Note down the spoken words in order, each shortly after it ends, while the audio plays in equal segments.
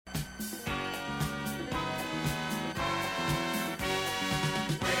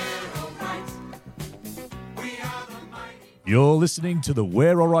You're listening to the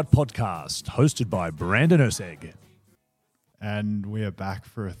We're Alright podcast, hosted by Brandon Oseg. And we are back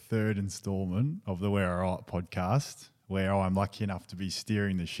for a third instalment of the We're Alright podcast, where I'm lucky enough to be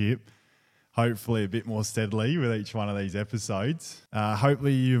steering the ship, hopefully a bit more steadily with each one of these episodes.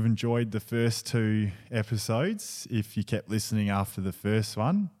 Hopefully you've enjoyed the first two episodes, if you kept listening after the first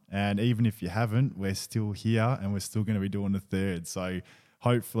one. And even if you haven't, we're still here and we're still going to be doing the third. So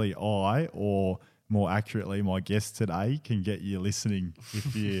hopefully I, or more accurately, my guest today, can get you listening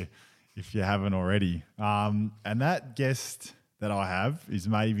if you haven't already. And that guest that I have is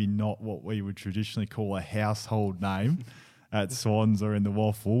maybe not what we would traditionally call a household name at Swans or in the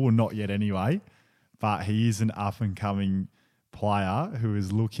Waffle, or not yet anyway. But he is an up-and-coming player who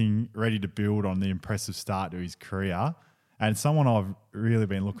is ready to build on the impressive start to his career, and someone I've really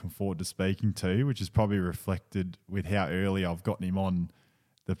been looking forward to speaking to, which is probably reflected with how early I've gotten him on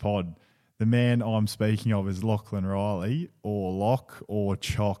the pod. The man I'm speaking of is Lachlan Riley, or Loch, or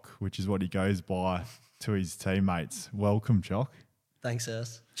Choc, which is what he goes by to his teammates. Welcome, Choc. Thanks,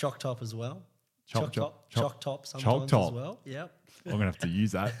 Urs. Choc Top as well. Choc Top sometimes as well. Yep. I'm going to have to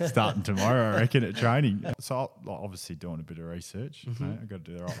use that starting tomorrow, I reckon, at training. So obviously doing a bit of research. Mm-hmm. I've got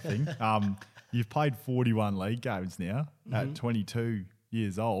to do the right thing. You've played 41 league games now at 22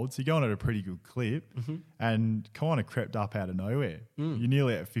 years old, so you're going at a pretty good clip and kind of crept up out of nowhere. You're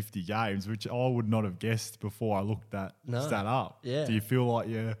nearly at 50 games, which I would not have guessed before I looked that stat up. Yeah. Do you feel like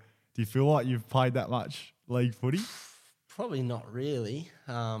you've played that much league footy? Probably not really.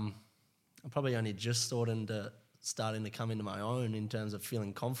 I'm probably only just starting to come into my own in terms of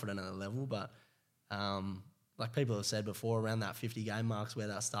feeling confident at a level, but like people have said before, around that 50 game marks where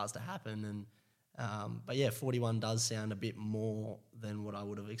that starts to happen. And but yeah, 41 does sound a bit more than what I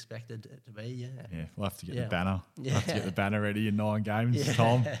would have expected it to be. Yeah, we'll have to get the banner. Yeah. We'll have to get the banner ready in 9 games,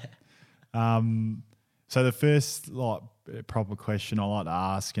 Tom. So the first proper question I like to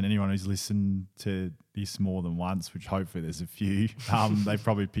ask, and anyone who's listened to this more than once, which hopefully there's a few, they've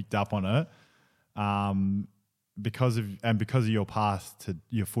probably picked up on it. Because of your path to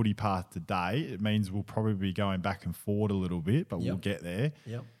your footy path today, it means we'll probably be going back and forward a little bit, but we'll get there.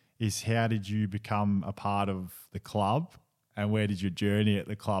 Yep. Is how did you become a part of the club, and where did your journey at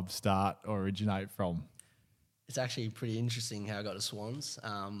the club start or originate from? It's actually pretty interesting how I got to Swans.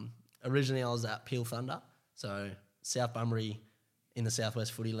 Originally I was at Peel Thunder, so South Bunbury in the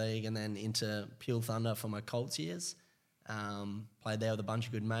Southwest Footy League, and then into Peel Thunder for my Colts years. Played there with a bunch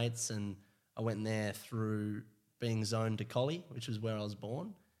of good mates, and I went there through being zoned to Collie, which was where I was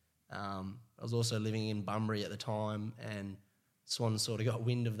born. I was also living in Bunbury at the time, and Swans sort of got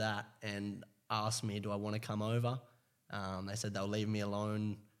wind of that and asked me, do I want to come over? They said they'll leave me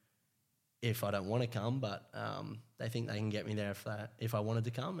alone if I don't want to come, but they think they can get me there if I wanted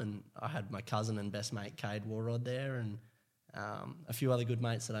to come. And I had my cousin and best mate, Cade Warrod, there, and a few other good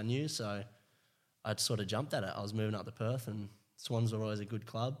mates that I knew, so I'd sort of jumped at it. I was moving up to Perth, and Swans were always a good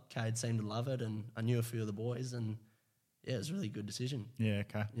club. Cade seemed to love it, and I knew a few of the boys, and yeah, it was a really good decision. Yeah,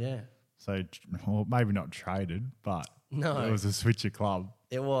 okay. Yeah. So, well, maybe not traded, but No. it was a switcher club.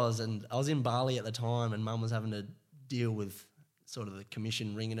 It was, and I was in Bali at the time, and Mum was having to deal with sort of the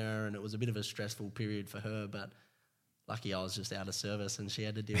commission ringing her, and it was a bit of a stressful period for her, but lucky I was just out of service and she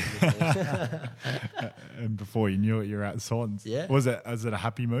had to deal with it. And before you knew it, you're at Swans. Yeah. Was it a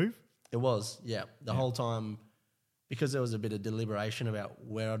happy move? It was, yeah. The whole time, because there was a bit of deliberation about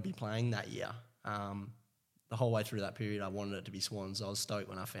where I'd be playing that year, the whole way through that period I wanted it to be Swans. I was stoked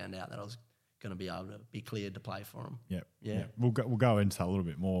when I found out that I was going to be able to be cleared to play for them. Yep. Yeah. Yep. We'll go into that a little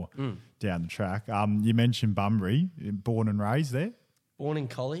bit more down the track. You mentioned Bunbury, born and raised there? Born in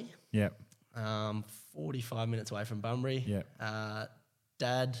Collie. Yep. 45 minutes away from Bunbury. Yep.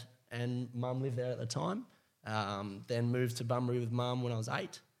 Dad and Mum lived there at the time. Then moved to Bunbury with Mum when I was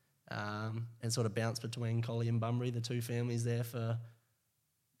 8, and sort of bounced between Collie and Bunbury, the two families there for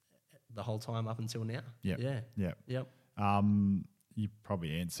the whole time up until now. Yep. Yeah. Yep. Yep. You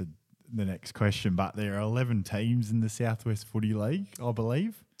probably answered the next question, but there are 11 teams in the Southwest Footy League, I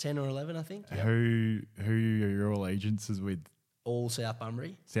believe. 10 or 11, I think. Yep. Who are your allegiances with? All South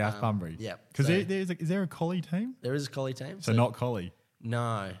Bunbury. Bunbury. Yeah. Because is there a Collie team? There is a Collie team. So not Collie?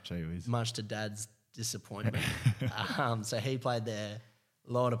 No. Gee whiz. Much to Dad's disappointment. So he played there.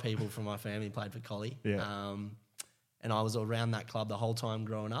 A lot of people from my family played for Collie. Yeah. And I was around that club the whole time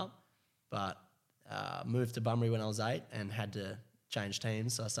growing up, but moved to Bunbury when I was 8 and had to change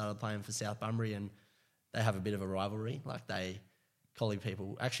teams. So I started playing for South Bunbury, and they have a bit of a rivalry. Like Collie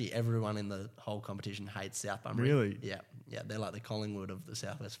people, actually everyone in the whole competition hates South Bunbury. Really? Yeah. Yeah, they're like the Collingwood of the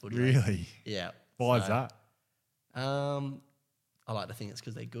Southwest Footy League. Really? Yeah. Why is that? I I like to think it's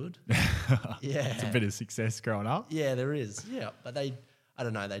because they're good. It's a bit of success growing up. Yeah, there is. Yeah, but I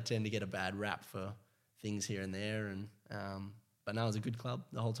don't know, they tend to get a bad rap for things here and there. And but no, it was a good club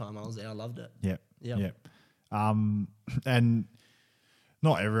the whole time I was there. I loved it. Yep. And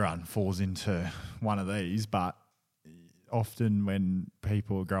not everyone falls into one of these, but often when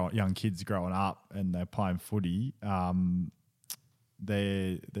people young kids growing up and they're playing footy,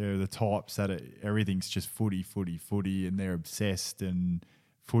 they're the types that everything's just footy, and they're obsessed, and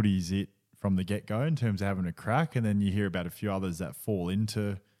footy's it from the get-go in terms of having a crack. And then you hear about a few others that fall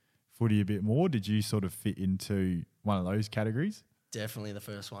into footy a bit more. Did you sort of fit into one of those categories? Definitely the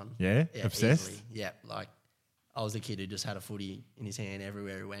first one. Yeah, obsessed? Easily. Yeah, like I was the kid who just had a footy in his hand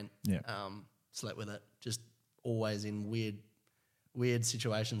everywhere he went. Yeah. Slept with it, just always in weird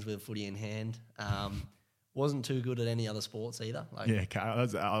situations with a footy in hand. Wasn't too good at any other sports either. Like, yeah, I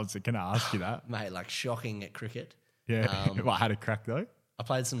was going to ask you that. Mate, like shocking at cricket. Yeah, I had a crack though. I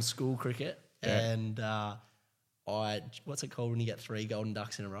played some school cricket and what's it called when you get 3 golden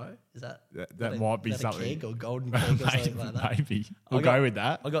ducks in a row? Is that might be is that something? a keg or golden keg or something like that? Maybe. We'll go with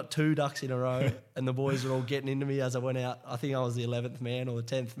that. I got 2 ducks in a row and the boys were all getting into me as I went out. I think I was the 11th man or the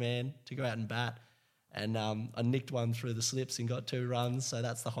 10th man to go out and bat. And I nicked one through the slips and got 2 runs. So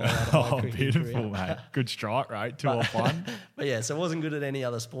that's the highlight of my cricket beautiful, career. mate. Good strike rate, 2 off 1. But yeah, so I wasn't good at any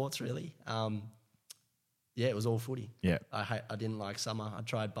other sports really. Yeah, it was all footy. Yeah. I didn't like summer. I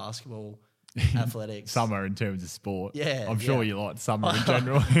tried basketball, athletics. Summer in terms of sport. Yeah. I'm sure you like summer in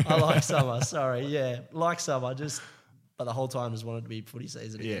general. I like summer, sorry. Yeah, like summer, but the whole time just wanted to be footy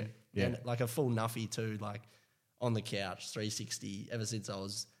season again. Yeah. And like a full nuffy too, like on the couch, 360, ever since I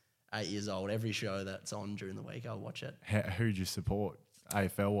was 8 years old. Every show that's on during the week, I'll watch it. Who'd you support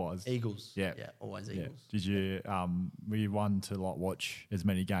AFL-wise? Eagles. Yeah. Yeah, always Eagles. Did you, were you one to like watch as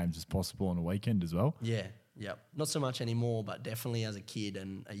many games as possible on a weekend as well? Yeah. Yep. Not so much anymore, but definitely as a kid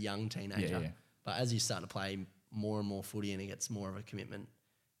and a young teenager. Yeah. But as you start to play more and more footy and it gets more of a commitment,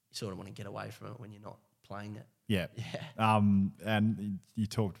 you sort of want to get away from it when you're not playing it. Yeah. Yeah. And you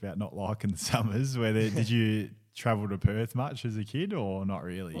talked about not liking the summers. Did you travel to Perth much as a kid or not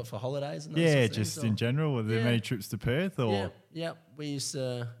really? What, for holidays and those Yeah, sorts of just things, in general. Were there many trips to Perth or? Yeah. We used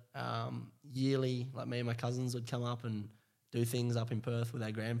to yearly, like me and my cousins would come up and do things up in Perth with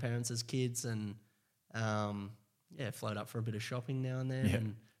our grandparents as kids and float up for a bit of shopping now and then. Yeah.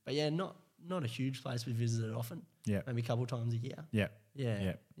 But yeah, not a huge place we visited often. Yeah. Maybe a couple of times a year. Yeah.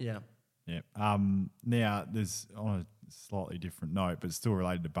 Yeah. Yeah. Now, there's on a slightly different note, but still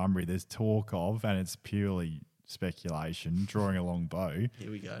related to Bunbury, there's talk of, and it's purely speculation, drawing a long bow.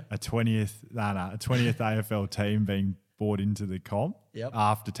 Here we go. A 20th AFL team being brought into the comp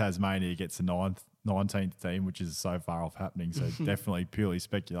after Tasmania gets a 19th team, which is so far off happening. So definitely purely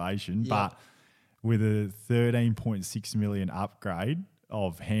speculation. Yep. But with a 13.6 million upgrade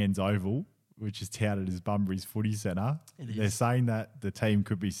of Hands Oval, which is touted as Bunbury's footy centre, they're saying that the team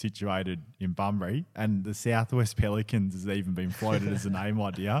could be situated in Bunbury, and the Southwest Pelicans has even been floated as a name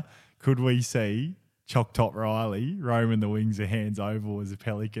idea. Could we see Choc Top Riley roaming the wings of Hands Oval as a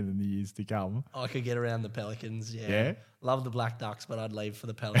Pelican in the years to come? I could get around the Pelicans, Yeah? Love the Black Ducks, but I'd leave for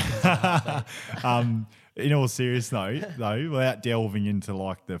the Pelicans. In all seriousness, though, without delving into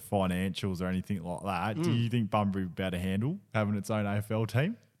like the financials or anything like that, do you think Bunbury would be able to handle having its own AFL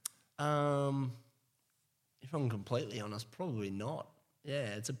team? If I'm completely honest, probably not.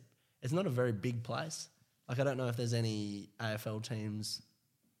 Yeah, it's not a very big place. Like I don't know if there's any AFL teams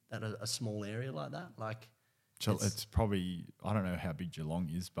that are a small area like that. Like it's probably, I don't know how big Geelong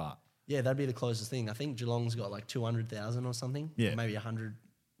is, but yeah, that'd be the closest thing. I think Geelong's got like 200,000 or something. Yeah, maybe 100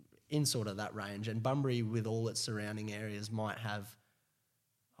 in sort of that range. And Bunbury, with all its surrounding areas, might have,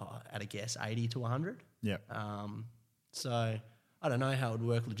 at a guess, 80 to 100. Yeah. So I don't know how it would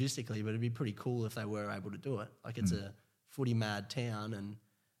work logistically, but it'd be pretty cool if they were able to do it. Like it's a footy mad town, and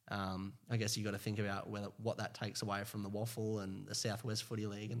I guess you got to think about what that takes away from the Waffle and the Southwest Footy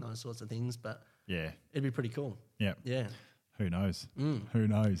League and those sorts of things. But yeah, it'd be pretty cool. Yeah, yeah. Who knows? Who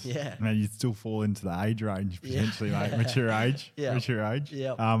knows? Yeah, man, you'd still fall into the age range potentially, mate. Mature age. Yeah, mature age.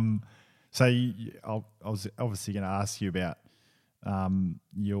 Yeah. So I was obviously going to ask you about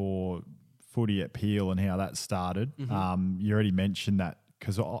your footy at Peel and how that started. You already mentioned that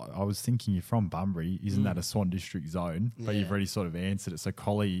because I was thinking you're from Bunbury. Isn't that a Swan District zone? But you've already sort of answered it. So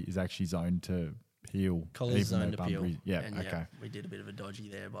Collie is actually zoned to Peel. Collie's zoned to Peel. Yeah, and okay. We did a bit of a dodgy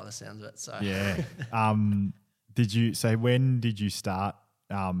there by the sounds of it. So yeah. When did you start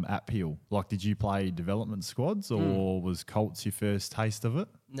at Peel? Like, did you play development squads or was Colts your first taste of it?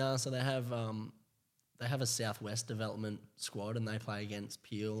 No, so they have they have a Southwest development squad, and they play against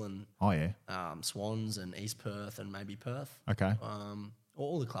Peel and Swans and East Perth and maybe Perth. Okay.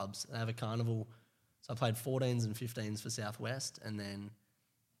 All the clubs. They have a carnival. So I played 14s and 15s for Southwest, and then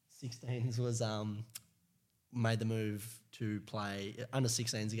 16s was made the move to play under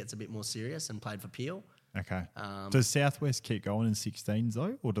 16s. It gets a bit more serious, and played for Peel. Okay. Does Southwest keep going in 16s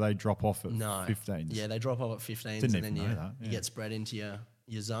though, or do they drop off at 15s? Yeah, they drop off at 15s, Didn't and then even know that. you get spread into your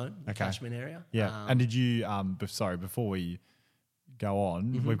zone, your catchment area. Yeah. And did you? Before we go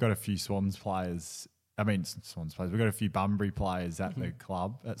on, we've got a few Swans players. I mean, Swans players. We've got a few Bunbury players at the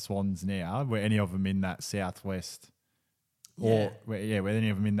club at Swans now. Were any of them in that Southwest? Or were any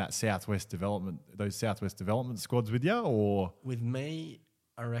of them in that Southwest development? Those Southwest development squads with you, or with me?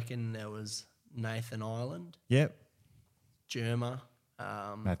 I reckon there was Nathan Ireland. Yep. Germa.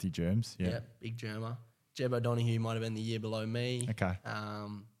 Matthew Germs. Yeah. Yep, big Germa. Jeb O'Donoghue might have been the year below me. Okay.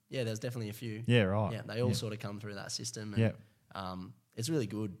 There's definitely a few. Yeah, right. Yeah, they all sort of come through that system. And, it's really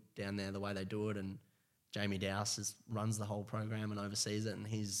good down there the way they do it. And Jamie Dowse runs the whole program and oversees it, and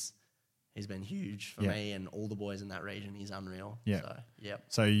he's been huge for me and all the boys in that region. He's unreal. Yeah. So,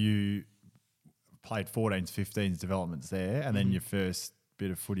 So you played 14s, 15s developments there, and then your first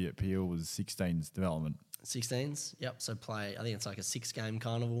bit of footy at Peel was 16s development. 16s, yep. So I think it's like a 6-game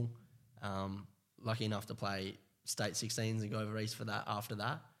carnival. Lucky enough to play state 16s and go over east for that after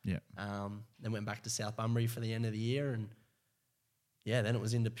that. Yeah. Then went back to South Bunbury for the end of the year, and then it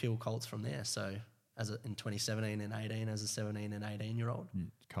was into Peel Colts from there. So in 2017 and 18 as a 17 and 18-year-old.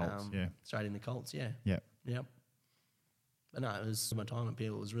 Colts, straight into Colts, Yeah. Yep. But no, it was my time at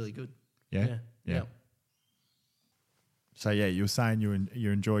Peel. It was really good. Yeah. Yep. So, you were saying you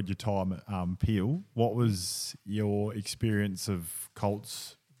enjoyed your time at Peel. What was your experience of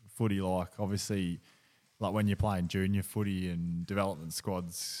Colts footy like? Obviously, like when you're playing junior footy and development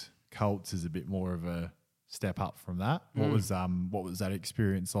squads, Colts is a bit more of a step up from that. What was that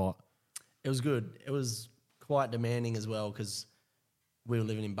experience like? It was good. It was quite demanding as well because we were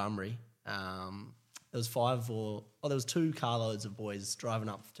living in Bunbury. There was 2 carloads of boys driving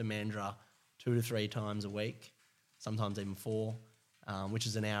up to Mandurah 2 to 3 times a week, sometimes even 4, which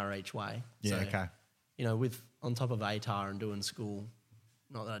is an hour each way. Yeah, okay. With on top of ATAR and doing school,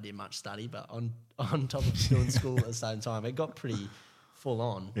 not that I did much study, but on top of doing school at the same time, it got pretty full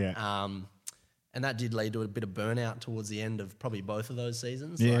on. Yeah. And that did lead to a bit of burnout towards the end of probably both of those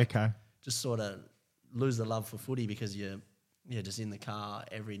seasons. Yeah, okay. Just sort of lose the love for footy because you're just in the car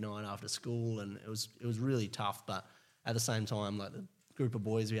every night after school, and it was really tough. But at the same time, like the group of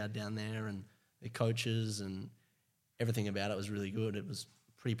boys we had down there and the coaches and everything about it was really good. It was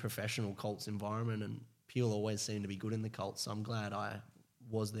a pretty professional Colts environment, and Peel always seemed to be good in the Colts. So I'm glad I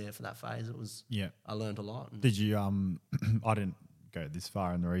was there for that phase. It was I learned a lot. Did you? I didn't go this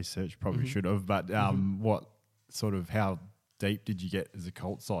far in the research. Probably should have. But what sort of how deep did you get as a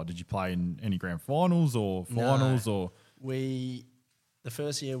Colts side? Did you play in any grand finals or finals or? The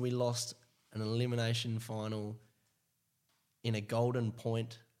first year we lost an elimination final in a Golden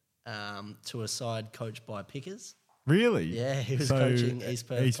Point to a side coached by Pickers. Really? Yeah, he was coaching East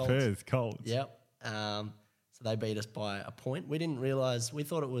Perth East Colts. Perth Colts. Yep. So they beat us by a point. We didn't realise, we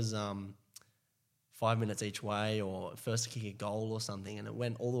thought it was 5 minutes each way or first to kick a goal or something, and it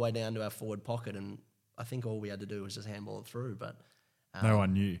went all the way down to our forward pocket, and I think all we had to do was just handball it through, but no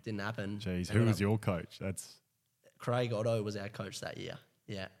one knew. Didn't happen. Jeez, who was your coach? Craig Otto was our coach that year.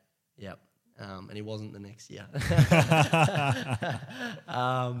 Yeah, yep. And he wasn't the next year.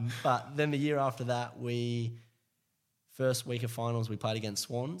 But then the year after that, first week of finals, we played against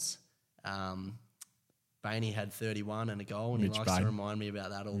Swans. Bainey had 31 and a goal, and he likes to remind me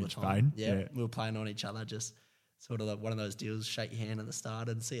about that all the time. Yeah, we were playing on each other, just sort of like one of those deals, shake your hand at the start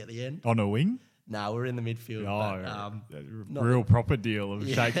and see at the end. On a wing? No, we're in the midfield. Real proper deal of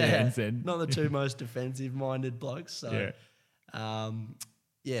shake your hands then. Not the two most defensive-minded blokes. So,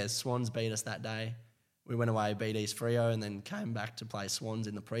 Swans beat us that day. We went away, beat East Freo, and then came back to play Swans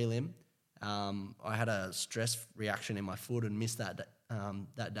in the prelim. I had a stress reaction in my foot and missed that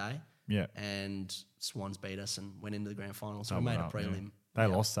day. Yeah. And Swans beat us and went into the grand final. So we made a prelim. Yeah.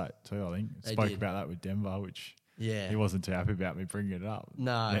 They lost that too, I think. Spoke about that with Denver, which he wasn't too happy about me bringing it up.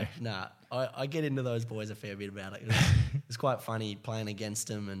 No. I get into those boys a fair bit about it. It's quite funny playing against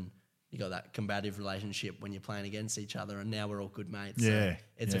them, and you got that combative relationship when you're playing against each other, and now we're all good mates. Yeah. So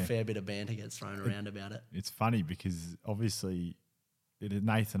it's a fair bit of banter gets thrown around about it. It's funny because obviously it is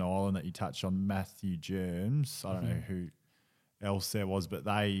Nathan Ireland that you touched on, Matthew Germs. I don't know who else there was, but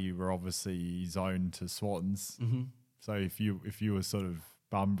they were obviously zoned to Swans. Mm-hmm. So if you were sort of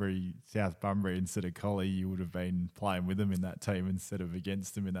South Bunbury instead of Collie, you would have been playing with them in that team instead of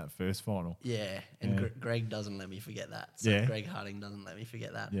against them in that first final. Yeah, and Greg doesn't let me forget that. So Greg Harding doesn't let me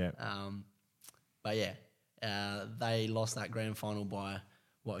forget that. Yeah. But they lost that grand final by,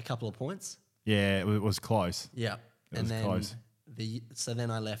 a couple of points? Yeah, it was close. Yeah. It was close. So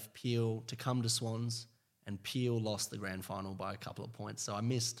then I left Peel to come to Swans, and Peel lost the grand final by a couple of points. So I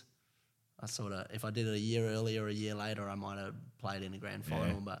missed. If I did it a year earlier or a year later, I might have played in a grand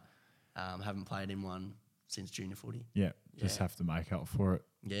final, but haven't played in one since junior footy. Yeah, just have to make up for it.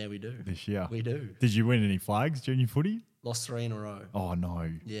 Yeah, we do. This year. We do. Did you win any flags, junior footy? Lost 3 in a row. Oh,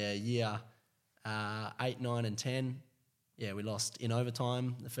 no. Yeah, year 8, 9 and 10. Yeah, we lost in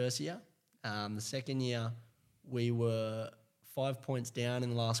overtime the first year. The second year, we were 5 points down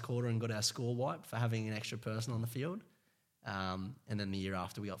in the last quarter and got our score wiped for having an extra person on the field. And then the year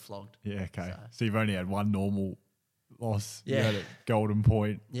after, we got flogged. Yeah, okay. So you've only had one normal loss. Yeah. You had a golden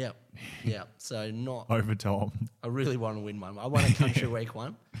point. Yeah. So not overtime. I really want to win one. I won a country week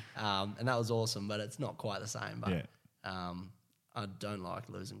one, and that was awesome. But it's not quite the same. But I don't like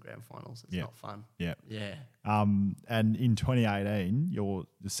losing grand finals. It's not fun. Yeah. Yeah. And in 2018,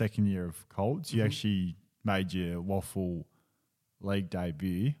 the second year of Colts, you actually made your Waffle League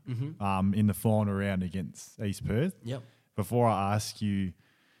debut in the final round against East Perth. Yep. Before I ask you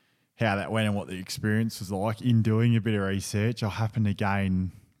how that went and what the experience was like in doing a bit of research, I happened to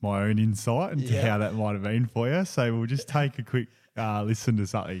gain my own insight into how that might have been for you. So we'll just take a quick listen to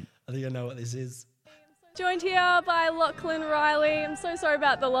something. I think I know what this is. Joined here by Lachlan Riley. I'm so sorry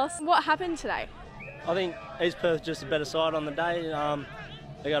about the loss. What happened today? I think East Perth just a better side on the day.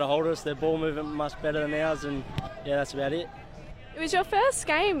 They got a hold of us. Their ball movement much better than ours, and that's about it. It was your first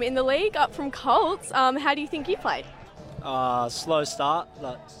game in the league up from Colts. How do you think you played? Slow start.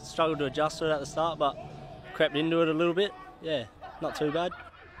 Struggled to adjust to it at the start, but crept into it a little bit. Yeah, not too bad.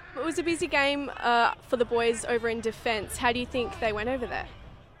 It was a busy game for the boys over in defence. How do you think they went over there?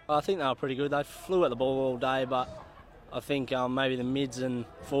 I think they were pretty good. They flew at the ball all day, but I think maybe the mids and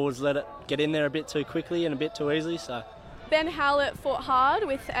forwards let it get in there a bit too quickly and a bit too easily. So Ben Howlett fought hard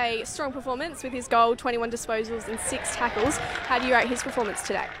with a strong performance with his goal, 21 disposals and 6 tackles. How do you rate his performance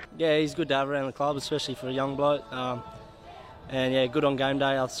today? Yeah, he's good to have around the club, especially for a young bloke. And good on game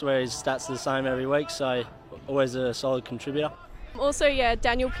day. I swear his stats are the same every week, so always a solid contributor. Also,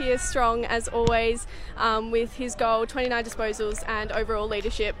 Daniel Pearce strong as always with his goal, 29 disposals and overall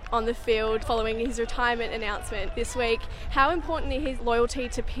leadership on the field following his retirement announcement this week. How important is his loyalty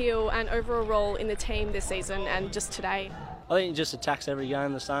to Peel and overall role in the team this season and just today? I think he just attacks every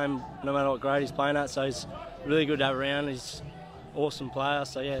game the same, no matter what grade he's playing at, so he's really good to have around. He's an awesome player,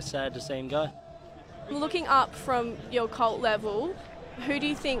 so sad to see him go. Looking up from your Colt level, who do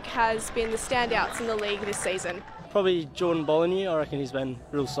you think has been the standouts in the league this season? Probably Jordan Bolognese. I reckon he's been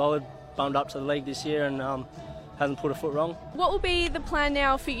real solid, bumped up to the league this year and hasn't put a foot wrong. What will be the plan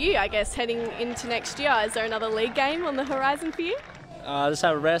now for you, I guess, heading into next year? Is there another league game on the horizon for you? Just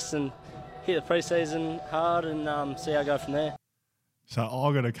have a rest and hit the pre-season hard and see how I go from there. So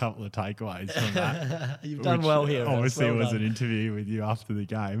I got a couple of takeaways from that. You've done well here. Obviously, it was an interview with you after the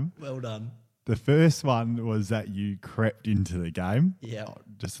game. Well done. The first one was that you crept into the game. Yeah.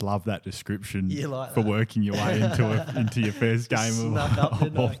 Just love that description for working your way into your first game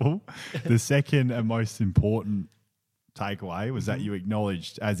of Waffle. The second and most important takeaway was that you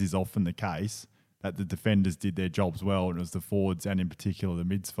acknowledged, as is often the case, that the defenders did their jobs well and it was the forwards and in particular the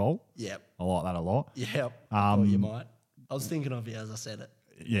mids' fault. Yep. I like that a lot. Yep. I thought you might. I was thinking of you as I said it.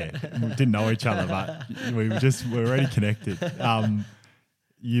 Yeah. We didn't know each other, but we're already connected.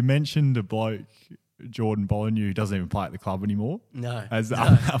 You mentioned a bloke, Jordan Bolognese, who doesn't even play at the club anymore. No. As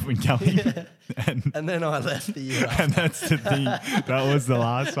up and coming. And then I left the year after. And that's the thing. That was the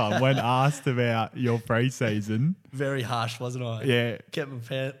last one. When asked about your pre-season. Very harsh, wasn't I? Yeah. Kept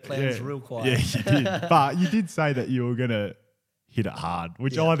my plans real quiet. Yeah, you did. But you did say that you were going to hit it hard,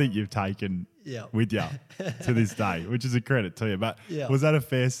 which I think you've taken with you to this day, which is a credit to you. But was that a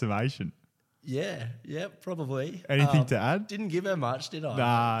fair summation? Yeah, probably. Anything to add? Didn't give her much, did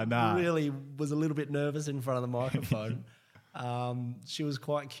I? Nah. Really was a little bit nervous in front of the microphone. She was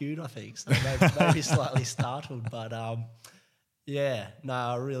quite cute, I think, so maybe slightly startled. But I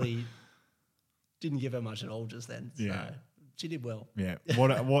really didn't give her much at all just then. So she did well. Yeah.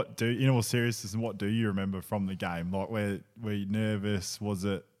 In all seriousness, what do you remember from the game? Like, were you nervous? Was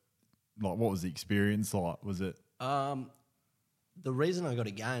it like, what was the experience like? Was it? The reason I got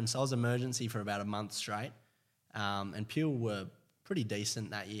a game, so I was emergency for about a month straight, and Peel were pretty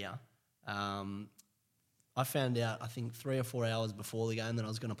decent that year. I found out, I think, 3 or 4 hours before the game that I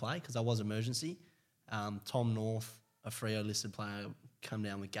was going to play because I was emergency. Tom North, a Freo listed player, come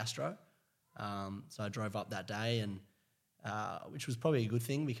down with gastro. So I drove up that day, and which was probably a good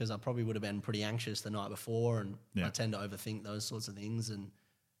thing because I probably would have been pretty anxious the night before, and I tend to overthink those sorts of things. And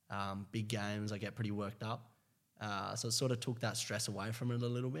big games, I get pretty worked up. So it sort of took that stress away from it a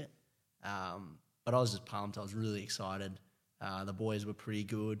little bit. But I was just pumped. I was really excited. The boys were pretty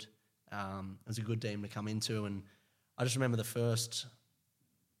good. It was a good team to come into, and I just remember the first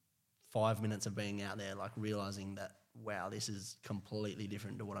 5 minutes of being out there, like realising that, wow, this is completely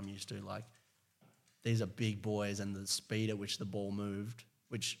different to what I'm used to. Like, these are big boys, and the speed at which the ball moved,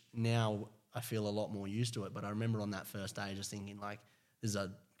 which now I feel a lot more used to it. But I remember on that first day just thinking, like, this is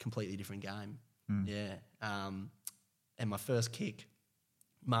a completely different game. Yeah. And my first kick,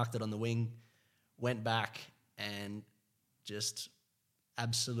 marked it on the wing, went back and just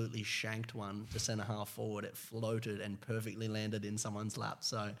absolutely shanked one to centre half forward. It floated and perfectly landed in someone's lap.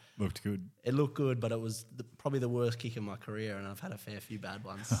 So Looked good. it looked good, but it was probably the worst kick in my career, and I've had a fair few bad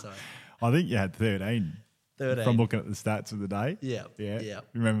ones. So I think you had 13. 13. From looking at the stats of the day. Yeah. Yeah.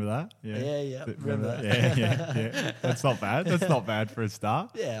 Remember that? Yeah. Remember that. Yeah. That's not bad. That's not bad for a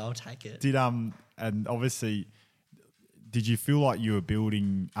start. Yeah, I'll take it. Did and obviously, did you feel like you were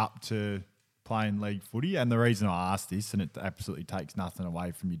building up to playing league footy? And the reason I asked this, and it absolutely takes nothing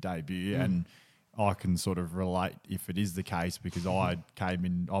away from your debut, and I can sort of relate if it is the case, because I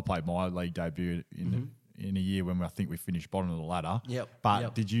played my league debut in a year when I think we finished bottom of the ladder.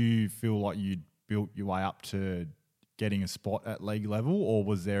 But did you feel like you'd built your way up to getting a spot at league level, or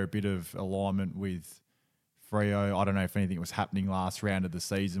was there a bit of alignment with Freo? I don't know if anything was happening last round of the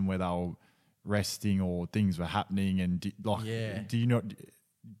season where they were resting or things were happening, and did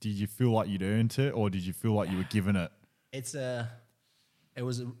you feel like you'd earned it, or did you feel like you were given it? It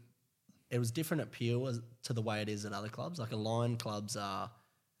was different at Peel to the way it is at other clubs. Like, aligned clubs are,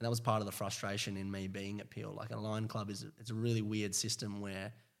 and that was part of the frustration in me being at Peel. Like, an aligned club it's a really weird system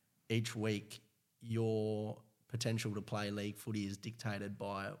where each week your potential to play league footy is dictated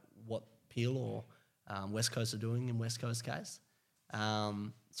by what Peel or West Coast are doing in West Coast case.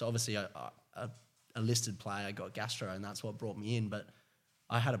 So obviously a listed player got gastro, and that's what brought me in. But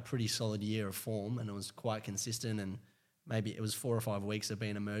I had a pretty solid year of form, and it was quite consistent, and maybe it was 4 or 5 weeks of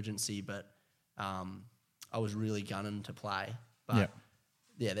being emergency, but I was really gunning to play. But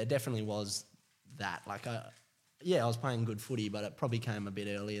yeah, there definitely was that. Like, I was playing good footy, but it probably came a bit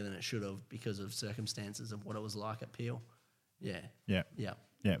earlier than it should have because of circumstances of what it was like at Peel. Yeah.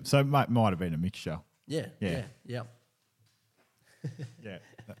 So it might have been a mixture. Yeah.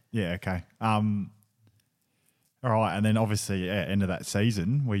 Okay. All right, and then obviously, end of that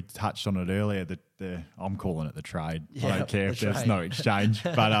season, we touched on it earlier. I'm calling it the trade. I don't care if there's no exchange,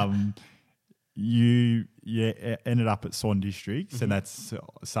 but you ended up at Swan Districts, and that's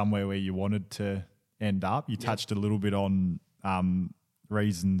somewhere where you wanted to end up. You touched a little bit on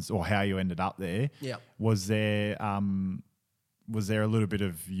reasons or how you ended up there. Yeah. Was there a little bit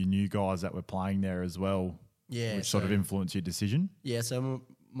of you new guys that were playing there as well? Yeah, which sort of influenced your decision? Yeah, so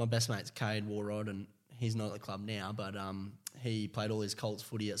my best mate's Cade Warrod, and he's not at the club now, but he played all his Colts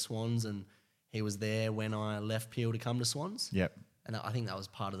footy at Swans, and he was there when I left Peel to come to Swans. Yep. And I think that was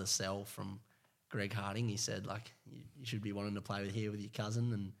part of the sell from Greg Harding. He said, like, you should be wanting to play here with your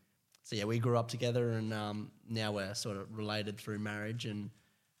cousin. And so, yeah, we grew up together, and now we're sort of related through marriage, and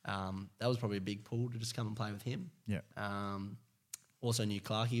that was probably a big pull to just come and play with him. Yeah. Also knew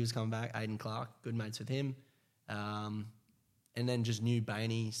Clark, he was coming back, Aiden Clark, good mates with him. And then just knew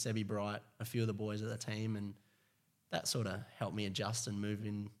Bainey, Sebi Bright, a few of the boys of the team, and that sort of helped me adjust and move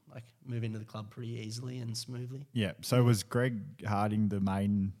into the club pretty easily and smoothly. Yeah. So was Greg Harding the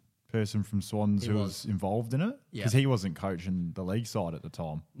main person from Swans who was involved in it? Because he wasn't coaching the league side at the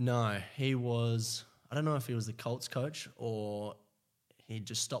time. No, he was. I don't know if he was the Colts coach or he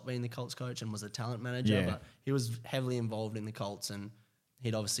just stopped being the Colts coach and was a talent manager, but he was heavily involved in the Colts, and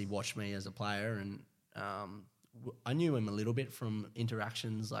he'd obviously watched me as a player, and I knew him a little bit from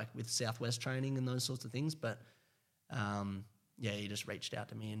interactions like with Southwest training and those sorts of things, but he just reached out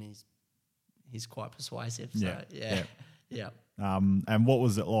to me, and he's quite persuasive. So yeah. And what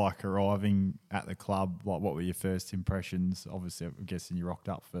was it like arriving at the club? Like, what were your first impressions? Obviously, I'm guessing you rocked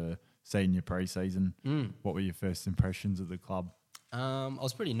up for senior pre-season. What were your first impressions of the club? I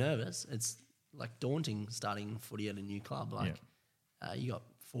was pretty nervous. It's like daunting starting footy at a new club. Like you got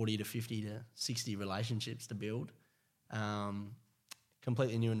 40 to 50 to 60 relationships to build.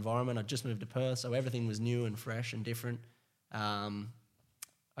 Completely new environment. I just moved to Perth, so everything was new and fresh and different. I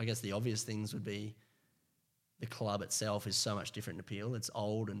guess the obvious things would be the club itself is so much different to Peel. It's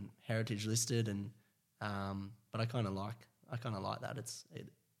old and heritage listed, and but I kind of like that.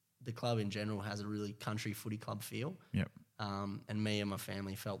 The club in general has a really country footy club feel. Yep. And me and my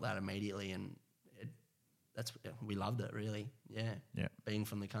family felt that immediately, and we loved it, really. Yeah. Being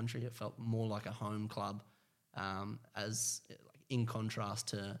from the country, it felt more like a home club, in contrast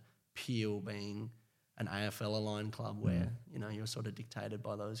to Peel being an AFL aligned club where you're sort of dictated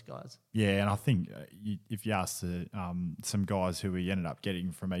by those guys. Yeah, and I think if you ask some guys who we ended up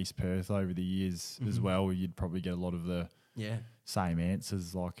getting from East Perth over the years as well, you'd probably get a lot of the same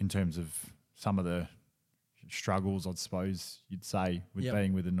answers, like in terms of some of the struggles, I suppose you'd say, with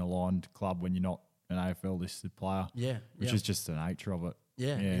being with an aligned club when you're not an AFL listed player. Yeah. Which is just the nature of it.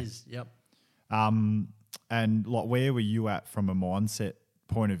 Yeah, it is. Yep. And like, where were you at from a mindset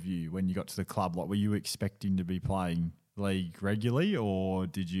point of view when you got to the club? Like, were you expecting to be playing league regularly, or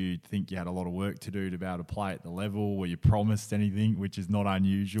did you think you had a lot of work to do to be able to play at the level? Were you promised anything, which is not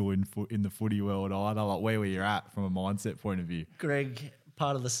unusual in the footy world either? Like, where were you at from a mindset point of view? Greg,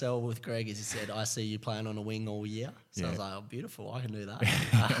 part of the sell with Greg is he said, I see you playing on a wing all year. So I was like, oh, beautiful, I can do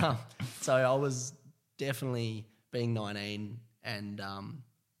that. So I was definitely being 19 and,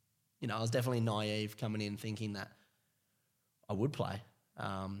 I was definitely naive coming in thinking that I would play.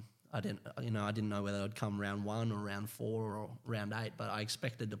 I didn't know whether I'd come round 1 or round 4 or round 8, but I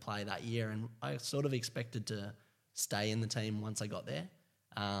expected to play that year, and I sort of expected to stay in the team once I got there.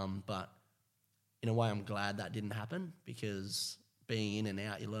 But in a way, I'm glad that didn't happen, because being in and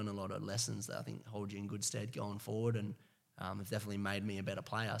out, you learn a lot of lessons that I think hold you in good stead going forward, and have definitely made me a better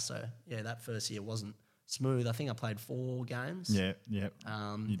player. So yeah, that first year wasn't smooth. I think I played 4 games. Yeah. You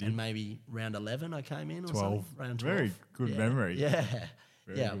did. And maybe round 11 I came in or 12. something. Round 12. Very good memory. Yeah.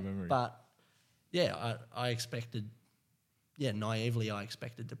 Very good memory. But yeah, I expected, naively I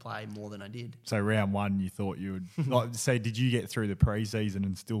expected to play more than I did. So round 1 you thought you would, like, say, did you get through the pre-season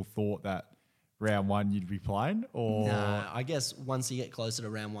and still thought that round 1 you'd be playing? Or no, I guess once you get closer to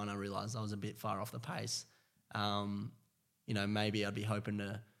round 1 I realised I was a bit far off the pace. Maybe I'd be hoping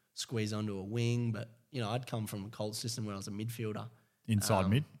to squeeze onto a wing, but I'd come from a Colts system where I was a midfielder. Inside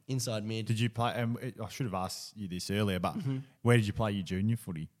mid? Inside mid. Did you play, I should have asked you this earlier, but where did you play your junior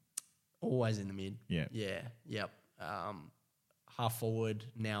footy? Always in the mid. Yeah. Yeah, yep. Half forward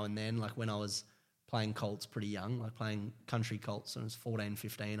now and then. Like when I was playing Colts pretty young, like playing country Colts when I was 14,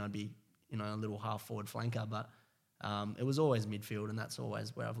 15, I'd be, a little half forward flanker, but it was always midfield, and that's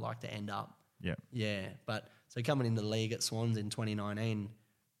always where I've liked to end up. Yeah. Yeah, but so coming into the league at Swans in 2019,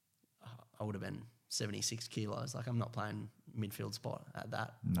 I would have been 76 kilos. Like I'm not playing midfield spot at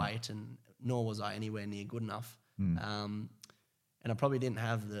that weight, and nor was I anywhere near good enough. And I probably didn't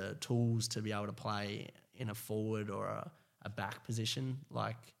have the tools to be able to play in a forward or a back position.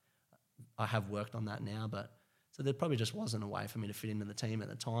 Like I have worked on that now, but so there probably just wasn't a way for me to fit into the team at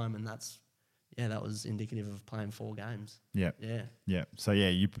the time, and that was indicative of playing 4 games. Yeah. So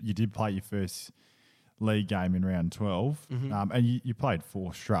you did play your first league game in round 12, and you played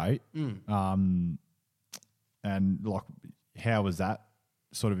 4 straight. And like, how was that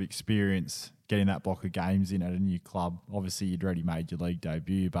sort of experience getting that block of games in at a new club? Obviously, you'd already made your league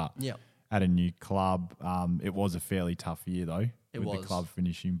debut, but at a new club, it was a fairly tough year though. With the club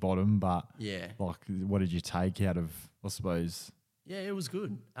finishing bottom, but like, what did you take out of, I suppose? Yeah, it was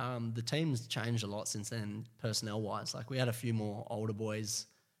good. The team's changed a lot since then, personnel-wise. Like we had a few more older boys,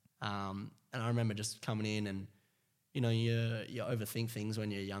 and I remember just coming in and, you overthink things when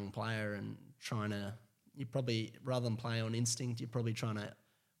you're a young player and you probably, rather than play on instinct, you're probably trying to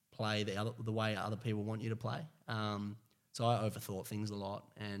play the way other people want you to play. So I overthought things a lot,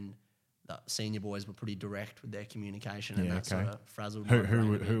 and the senior boys were pretty direct with their communication, and that sort of frazzled my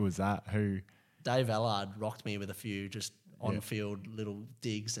brain. Who was that? Dave Allard rocked me with a few just on-field little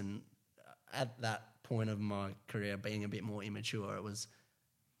digs, and at that point of my career, being a bit more immature, it was,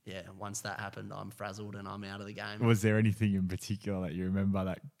 once that happened, I'm frazzled and I'm out of the game. Was there anything in particular that you remember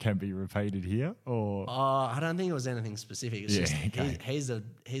that can be repeated here? Or I don't think it was anything specific. It's just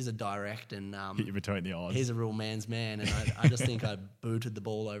he's a direct and hit you between the eyes. He's a real man's man, and I just think I booted the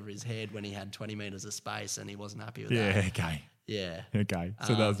ball over his head when he had 20 metres of space, and he wasn't happy with that. Okay. Yeah. Okay.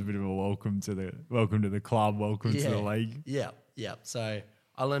 So that was a bit of a welcome to the club, welcome to the league. Yeah. So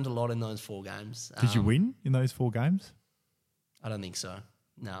I learned a lot in those 4 games. Did you win in those 4 games? I don't think so.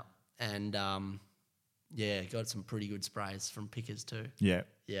 No. And got some pretty good sprays from pickers too. Yeah.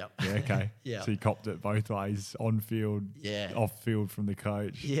 Okay. Yeah. So you copped it both ways, on field, off field from the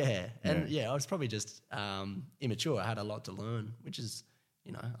coach. Yeah. And I was probably just immature. I had a lot to learn, which is,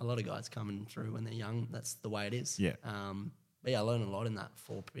 a lot of guys coming through when they're young. That's the way it is. Yeah. But I learned a lot in that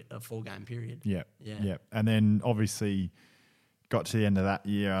 4-game period. Yeah. And then obviously got to the end of that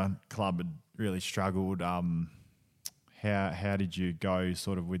year, club had really struggled. How did you go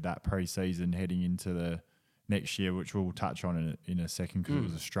sort of with that pre-season heading into the next year, which we'll touch on in a second because it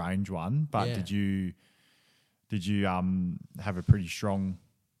was a strange one. But Yeah. did you have a pretty strong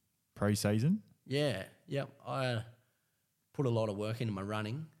pre-season? Yeah, yep. I put a lot of work into my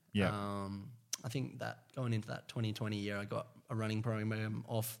running. Yeah. I think that going into that 2020 year, I got a running program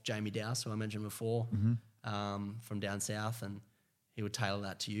off Jamie Dowse, who I mentioned before, from down south, and he would tailor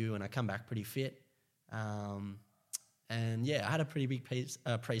that to you. And I come back pretty fit. And yeah, I had a pretty big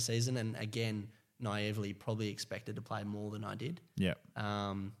pre-season, and again, naively probably expected to play more than I did. Yeah.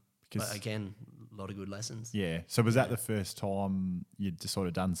 But again, a lot of good lessons. Yeah. So was that the first time you'd just sort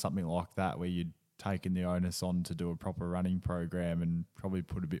of done something like that where you'd taken the onus on to do a proper running program and probably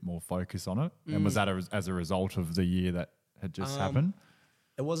put a bit more focus on it? And was that as a result of the year that had just happened?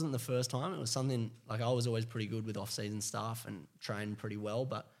 It wasn't the first time. It was something like I was always pretty good with off-season stuff and trained pretty well,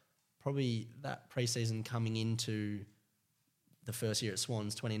 but probably that pre-season coming into the first year at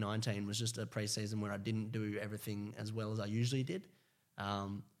Swans, 2019, was just a pre-season where I didn't do everything as well as I usually did.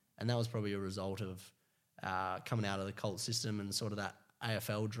 And that was probably a result of coming out of the Colt system and sort of that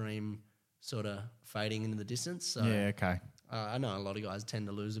AFL dream sort of fading into the distance. So Yeah, okay. I know a lot of guys tend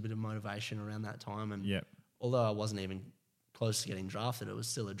to lose a bit of motivation around that time. And Yep. although I wasn't even close to getting drafted, it was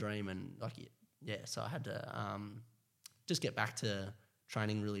still a dream. And so I had to just get back to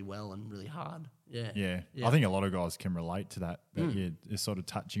training really well and really hard. Yeah. I think a lot of guys can relate to that. But you're sort of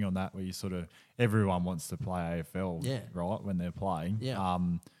touching on that where you sort of, everyone wants to play AFL, right, when they're playing. Yeah.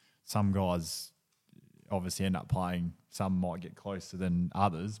 Some guys obviously end up playing, some might get closer than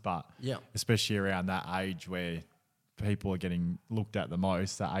others, but especially around that age where people are getting looked at the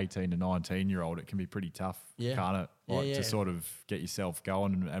most, that 18 to 19-year-old, it can be pretty tough, can't it? Like to sort of get yourself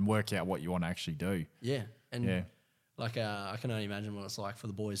going and work out what you want to actually do. Yeah. And like I can only imagine what it's like for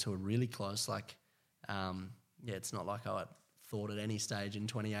the boys who are really close. Like, it's not like I thought at any stage in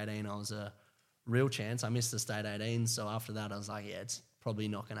 2018 I was a real chance. I missed the state 18, so after that I was like, it's probably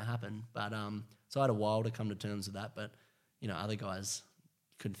not going to happen. But so I had a while to come to terms with that. But other guys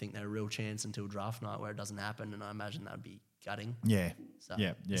couldn't think they're a real chance until draft night where it doesn't happen, and I imagine that would be gutting. Yeah, so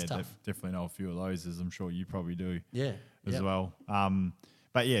it's tough. Definitely know a few of those, as I'm sure you probably do. As well.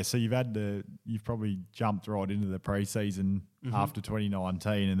 But yeah, so you've probably jumped right into the pre-season after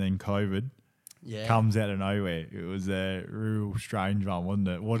 2019, and then COVID comes out of nowhere. It was a real strange one, wasn't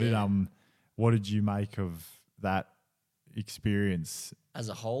it? What did you make of that experience as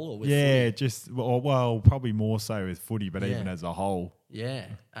a whole, or with footy? Just probably more so with footy, but even as a whole.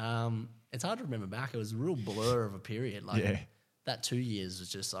 It's hard to remember back. It was a real blur of a period. Like that 2 years was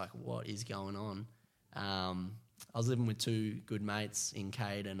just like, what is going on? I was living with two good mates in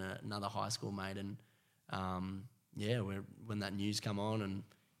Cade and another high school mate, and when that news come on, and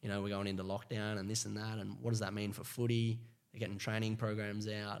we're going into lockdown and this and that, and what does that mean for footy? They're getting training programs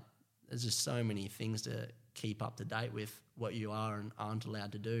out. There's just so many things to keep up to date with what you are and aren't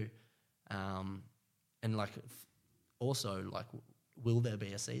allowed to do, and also will there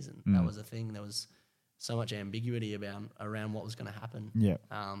be a season? That was a thing. There was so much ambiguity around what was going to happen.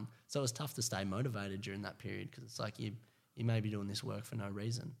 So it was tough to stay motivated during that period, because it's like you may be doing this work for no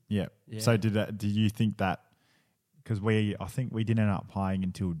reason. So did you think that, because I think we didn't end up playing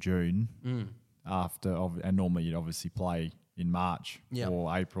until June after, and normally you'd obviously play in March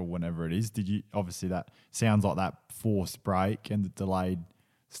or April, whenever it is. Did you, obviously that sounds like that forced break and the delayed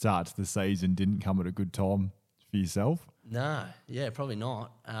start to the season didn't come at a good time for yourself? No, probably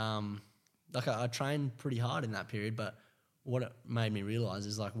not. I trained pretty hard in that period, but what it made me realise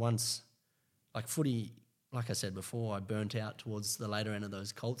is once footy, like I said before, I burnt out towards the later end of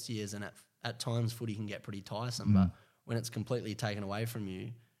those Colts years, and at times footy can get pretty tiresome, but when it's completely taken away from you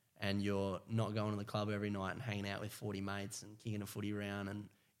and you're not going to the club every night and hanging out with 40 mates and kicking a footy round and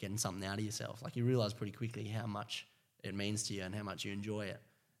getting something out of yourself, you realise pretty quickly how much it means to you and how much you enjoy it.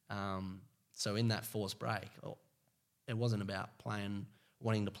 So in that forced break, it wasn't about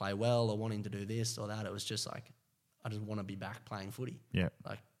wanting to play well or wanting to do this or that. It was just I just want to be back playing footy.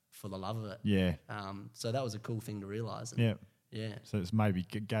 For the love of it. So that was a cool thing to realise. So it's maybe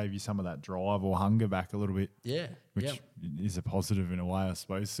gave you some of that drive or hunger back a little bit. Which is a positive in a way, I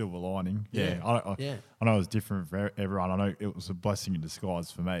suppose. Silver lining. I know it was different for everyone. I know it was a blessing in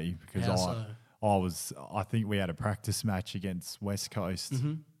disguise for me, because I think we had a practice match against West Coast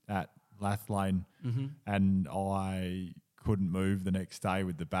at Lachlan, and I couldn't move the next day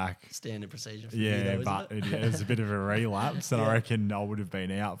with the back. Standard procedure for you though, but it was a bit of a relapse, and I reckon I would have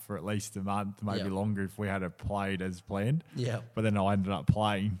been out for at least a month, maybe longer, if we had played as planned. But then I ended up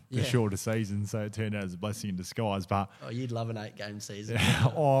playing the shorter season, so it turned out as a blessing in disguise. But you'd love an 8-game season.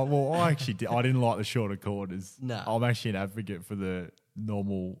 I actually did. I didn't like the shorter quarters. No. I'm actually an advocate for the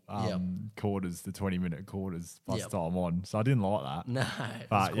normal quarters, the 20-minute quarters plus Yep. time on. So I didn't like that. No,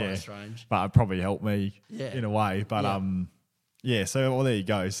 But it's quite strange. but it probably helped me Yeah. in a way. But Yeah. so well, there you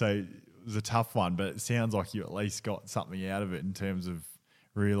go. So it was a tough one, but it sounds like you at least got something out of it in terms of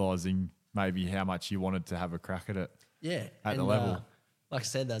realising maybe how much you wanted to have a crack at it. Yeah. At the level. Like I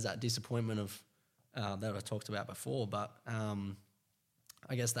said, there's that disappointment of that I talked about before, but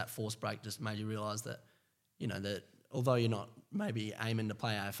I guess that forced break just made you realise that, you know, that although you're not maybe aiming to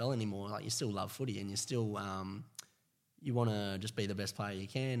play AFL anymore, like you still love footy and you still you want to just be the best player you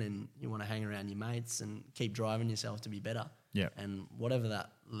can and you want to hang around your mates and keep driving yourself to be better. Yeah. And whatever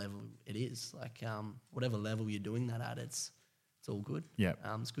that level it is, like whatever level you're doing that at, it's all good. Yeah.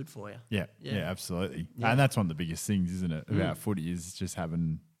 It's good for you. Yeah, Yeah. absolutely. Yeah. And that's one of the biggest things, isn't it, about footy is just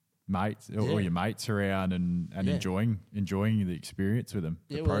having mates or your mates around and Yeah. enjoying the experience with them,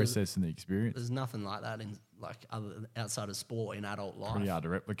 the Yeah, well, process and the experience. There's nothing like that in like other outside of sport in adult life. Pretty hard to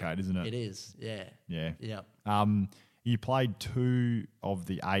replicate, isn't it? It is. Yeah. Yeah. Yep. You played 2 of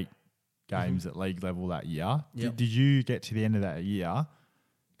the 8 games at league level that year. Yep. Did you get to the end of that year?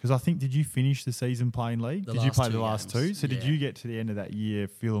 Because I think, did you finish the season playing league? The Did you last play two the last games, 2? So did yeah. you get to the end of that year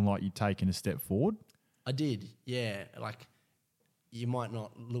feeling like you'd taken a step forward? I did. Yeah. Like you might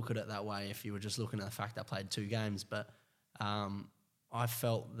not look at it that way if you were just looking at the fact I played 2 games, but I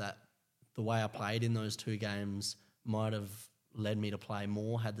felt that the way I played in those 2 games might have led me to play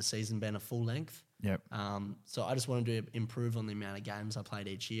more had the season been a full length. Yep. So I just wanted to improve on the amount of games I played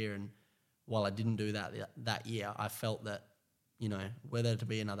each year. And while I didn't do that year, I felt that, you know, whether to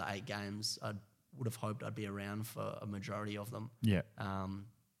be another 8 games, I would have hoped I'd be around for a majority of them. Yeah.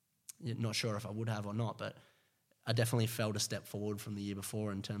 Not sure if I would have or not, but I definitely felt a step forward from the year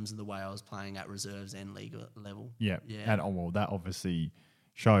before in terms of the way I was playing at reserves and league level. Yeah. Yeah. And that obviously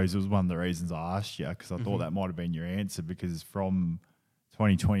shows, it was one of the reasons I asked you, because I thought that might have been your answer, because from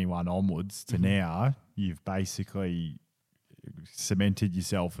 2021 onwards to now, you've basically cemented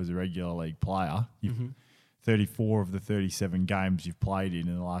yourself as a regular league player. You've 34 of the 37 games you've played in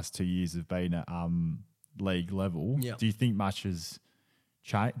the last 2 years have been at league level. Yeah. Do you think much has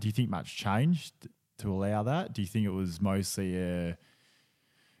Do you think much changed to allow that? Do you think it was mostly a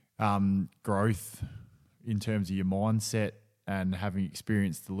growth in terms of your mindset and having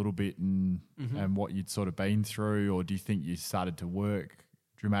experienced a little bit and what you'd sort of been through, or do you think you started to work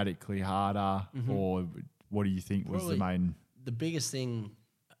dramatically harder, or what do you think was the main? The biggest thing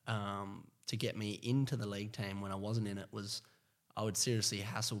to get me into the league team when I wasn't in it was I would seriously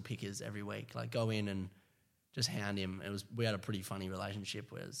hassle Pickers every week, like go in and just hound him. We had a pretty funny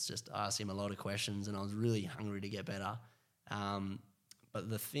relationship where it's just I asked him a lot of questions and I was really hungry to get better. But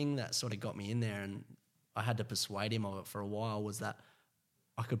the thing that sort of got me in there and I had to persuade him of it for a while was that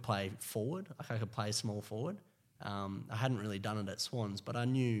I could play forward, like I could play small forward. I hadn't really done it at Swans, but I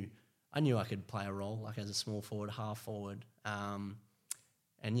knew I could play a role, like as a small forward, half forward.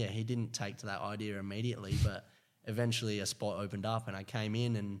 And yeah, he didn't take to that idea immediately, but eventually a spot opened up and I came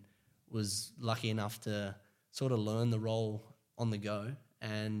in and was lucky enough to sort of learn the role on the go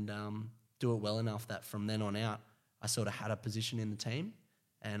and do it well enough that from then on out, I sort of had a position in the team.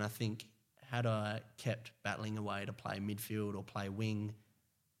 And I think had I kept battling away to play midfield or play wing,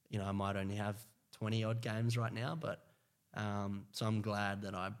 you know, I might only have 20 odd games right now, but so I'm glad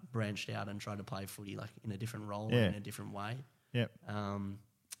that I branched out and tried to play footy like in a different role and in a different way. Yep.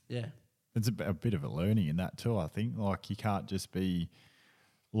 Yeah. It's a bit of a learning in that too, I think. Like you can't just be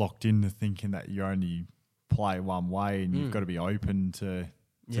locked into thinking that you only play one way and you've got to be open to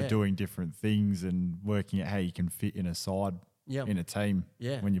doing different things and working out how you can fit in a side in a team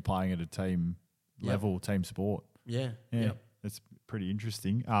when you're playing at a team level, team sport. Yeah. That's pretty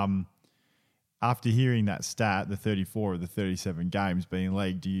interesting. After hearing that stat, the 34 of the 37 games being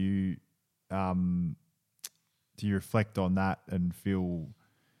league, do you reflect on that and feel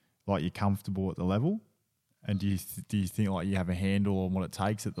like you're comfortable at the level? And do you think like you have a handle on what it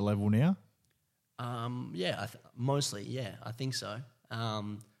takes at the level now? Mostly, yeah, I think so.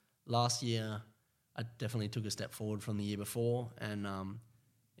 Last year, I definitely took a step forward from the year before, and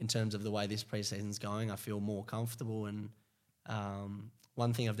in terms of the way this preseason's going, I feel more comfortable. And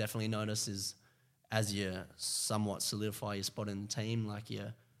one thing I've definitely noticed is as you somewhat solidify your spot in the team, like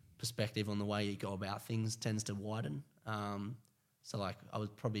your perspective on the way you go about things tends to widen. So like I was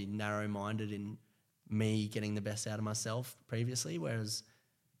probably narrow-minded in me getting the best out of myself previously,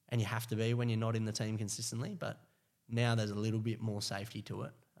 and you have to be when you're not in the team consistently, but now there's a little bit more safety to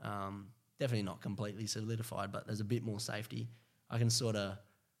it. Definitely not completely solidified, but there's a bit more safety. I can sort of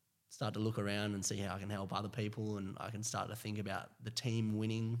start to look around and see how I can help other people, and I can start to think about the team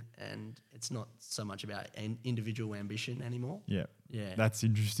winning, and it's not so much about individual ambition anymore. Yeah. Yeah. That's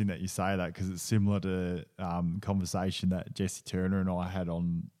interesting that you say that, because it's similar to conversation that Jesse Turner and I had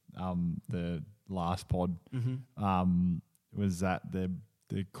on the last pod. Was that the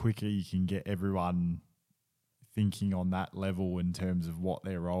quicker you can get everyone thinking on that level in terms of what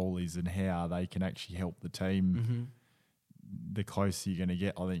their role is and how they can actually help the team, the closer you're going to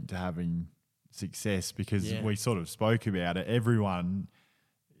get, I think, to having success, because we sort of spoke about it. Everyone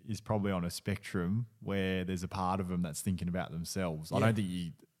is probably on a spectrum where there's a part of them that's thinking about themselves. I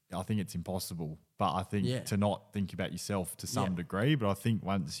think it's impossible, but I think to not think about yourself to some degree. But I think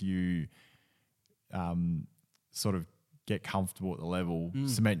once you sort of get comfortable at the level,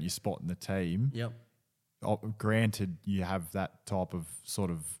 cement your spot in the team. Granted, you have that type of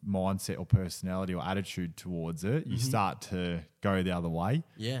sort of mindset or personality or attitude towards it, you start to go the other way.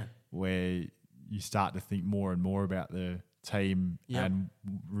 Where you start to think more and more about the team and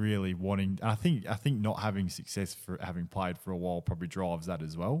really wanting. I think not having success for having played for a while probably drives that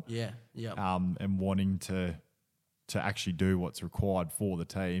as well. And wanting to actually do what's required for the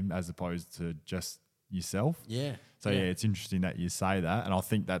team as opposed to just yourself. It's interesting that you say that, and I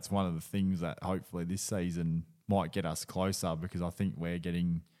think that's one of the things that hopefully this season might get us closer, because I think we're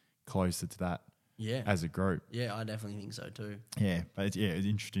getting closer to that as a group. I definitely think so too. But it's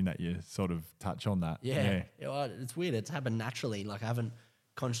interesting that you sort of touch on that. Well, it's weird. It's happened naturally. Like, I haven't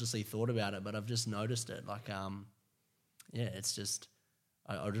consciously thought about it, but I've just noticed it. Like, it's just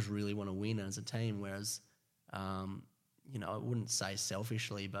I just really want to win as a team. Whereas, I wouldn't say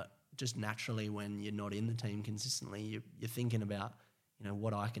selfishly, but just naturally, when you're not in the team consistently, you're thinking about,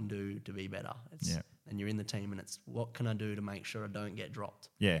 what I can do to be better. And you're in the team, and it's what can I do to make sure I don't get dropped.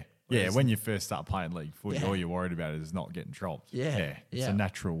 Whereas, when you first start playing league footy, all you're worried about is not getting dropped. It's a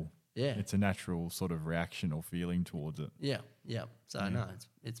natural. It's a natural sort of reaction or feeling towards it. So no,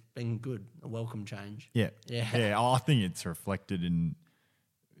 it's been good, a welcome change. I think it's reflected in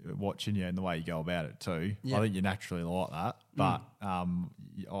watching you and the way you go about it too. I think you're naturally like that, but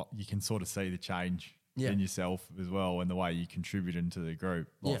you can sort of see the change in yourself as well, and the way you contribute into the group,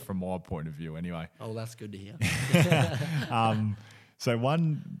 from my point of view anyway. Oh, that's good to hear. So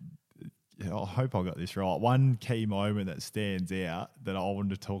I hope I got this right. One key moment that stands out that I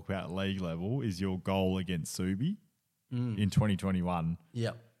wanted to talk about at league level is your goal against Subi in 2021.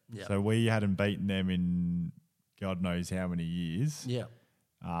 So we hadn't beaten them in God knows how many years.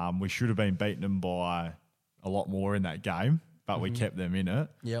 We should have been beating them by a lot more in that game, but we kept them in it.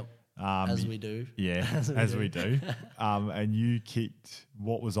 As we do. As we do. And you kicked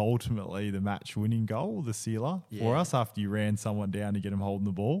what was ultimately the match-winning goal, the sealer, for us after you ran someone down to get them holding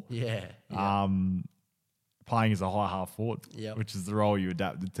the ball. Playing as a high half forward, which is the role you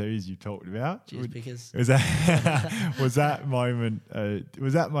adapted to, as you talked about. Cheers, Pickers. Was that moment a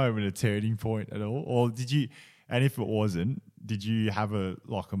turning point at all, or did you? And if it wasn't, did you have a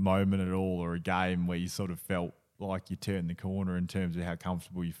moment at all, or a game where you sort of felt like you turned the corner in terms of how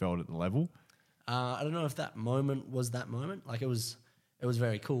comfortable you felt at the level? I don't know if that moment was that moment. Like, it was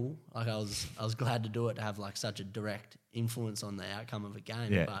very cool. Like, I was glad to do it, to have like such a direct influence on the outcome of a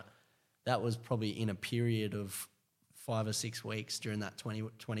game. But that was probably in a period of 5 or 6 weeks during that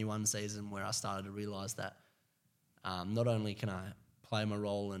 2021 season where I started to realise that not only can I play my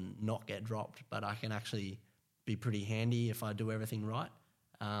role and not get dropped, but I can actually be pretty handy if I do everything right.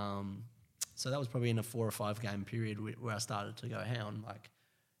 So that was probably in a 4 or 5 game period where I started to go, hang on,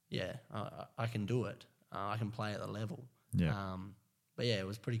 I can do it. I can play at the level. But it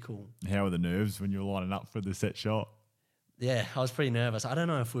was pretty cool. How were the nerves when you were lining up for the set shot? I was pretty nervous. I don't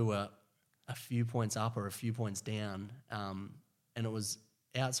know if we were a few points up or a few points down, and it was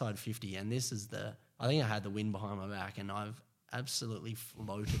outside 50, and I think I had the wind behind my back, and I've absolutely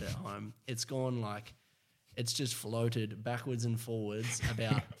floated at home. It's just floated backwards and forwards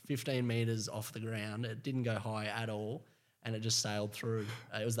about 15 metres off the ground. It didn't go high at all, and it just sailed through.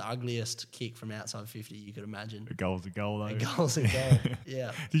 It was the ugliest kick from outside 50 you could imagine. A goal's a goal, though. A goal's a goal,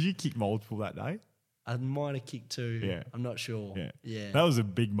 yeah. Did you kick multiple that day? I might have kicked 2. I'm not sure. That was a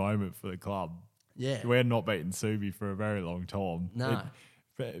big moment for the club. We're not beating Subi for a very long time. No.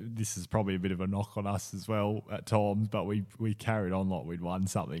 This is probably a bit of a knock on us as well at times, but we carried on like we'd won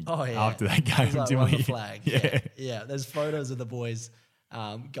something after that game. It was like didn't won we? the flag. Yeah. There's photos of the boys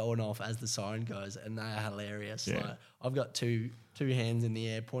going off as the siren goes, and they are hilarious. Like, I've got two hands in the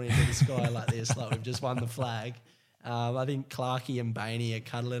air pointing to the sky like this, like we've just won the flag. I think Clarkey and Bainey are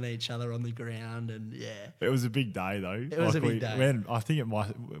cuddling each other on the ground, and it was a big day though. It was a big day. I think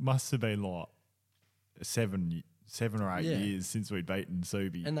it must have been like 7 or 8 Yeah. years since we'd beaten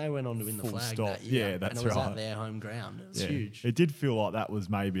Subi. And they went on to win the Full flag stop. that year. Yeah, that's and it was right. at their home ground. It was Yeah. huge. It did feel like that was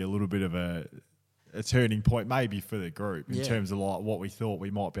maybe a little bit of a turning point, maybe for the group in Yeah. terms of like what we thought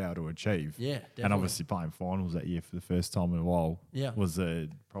we might be able to achieve. Yeah, definitely. And obviously playing finals that year for the first time in a while Yeah. was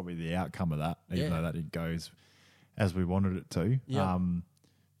probably the outcome of that, even Yeah. though that didn't go as we wanted it to. Yeah.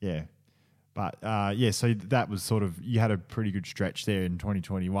 Yeah. But, so that was sort of, you had a pretty good stretch there in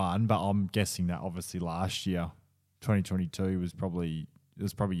 2021, but I'm guessing that obviously last year, 2022 was probably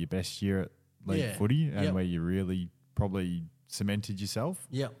your best year at league footy and Yep. where you really probably cemented yourself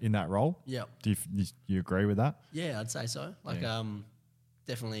Yep. in that role. Yeah. Do you agree with that? Yeah, I'd say so. Like,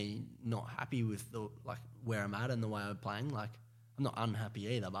 definitely not happy with where I'm at and the way I'm playing. Like, I'm not unhappy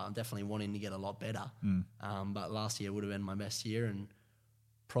either, but I'm definitely wanting to get a lot better. But last year would have been my best year, and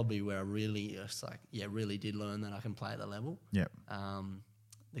probably where I really, really did learn that I can play at the level. Yeah.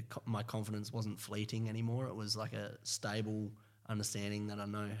 My confidence wasn't fleeting anymore. It was like a stable understanding that I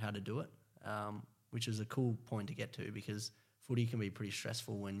know how to do it, which is a cool point to get to, because footy can be pretty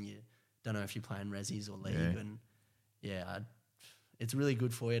stressful when you don't know if you're playing resis or league. Yeah. And it's really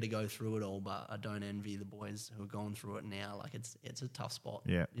good for you to go through it all, but I don't envy the boys who are going through it now. Like, it's a tough spot.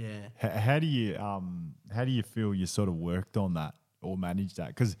 Yeah. Yeah. How do you feel you sort of worked on that or managed that?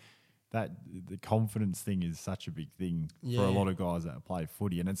 Because the confidence thing is such a big thing for a lot of guys that play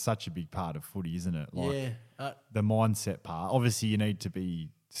footy, and it's such a big part of footy, isn't it? Like the mindset part. Obviously, you need to be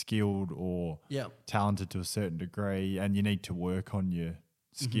skilled or talented to a certain degree, and you need to work on your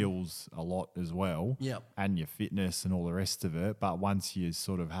skills a lot as well, and your fitness and all the rest of it. But once you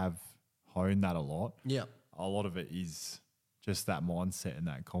sort of have honed that a lot of it is just that mindset and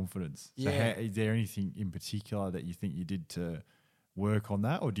that confidence. So is there anything in particular that you think you did to work on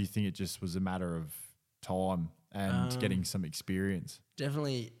that, or do you think it just was a matter of time and getting some experience?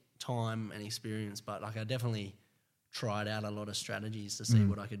 Definitely time and experience, but like I definitely tried out a lot of strategies to see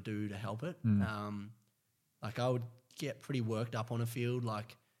what I could do to help it. Like I would get pretty worked up on a field,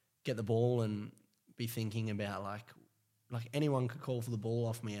 like get the ball and be thinking about like anyone could call for the ball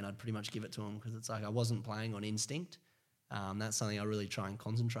off me and I'd pretty much give it to them, because it's like I wasn't playing on instinct. That's something I really try and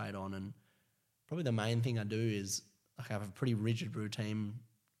concentrate on. And probably the main thing I do is like I have a pretty rigid routine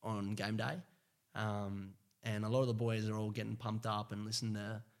on game day. And a lot of the boys are all getting pumped up and listening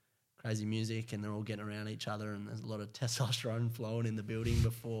to crazy music, and they're all getting around each other, and there's a lot of testosterone flowing in the building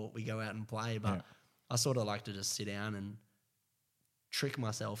before we go out and play. But I sort of like to just sit down and trick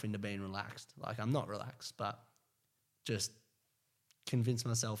myself into being relaxed. Like I'm not relaxed, but just convince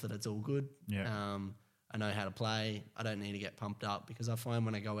myself that it's all good. I know how to play. I don't need to get pumped up, because I find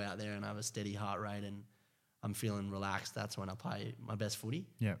when I go out there and I have a steady heart rate and I'm feeling relaxed, that's when I play my best footy.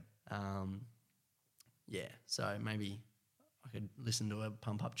 So maybe I could listen to a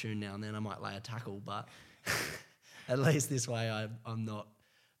pump-up tune now and then. I might lay a tackle, but at least this way I'm not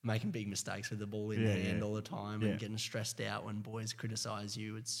making big mistakes with the ball in the hand all the time and getting stressed out when boys criticise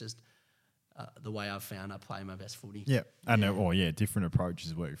you. It's just the way I've found I play my best footy. Different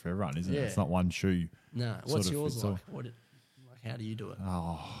approaches work for everyone, isn't it? It's not one shoe. No. What's yours like? How do you do it?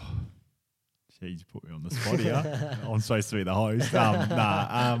 Jeez, put me on the spot here. I'm supposed to be the host.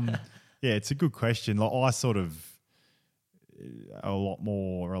 It's a good question. Like I sort of a lot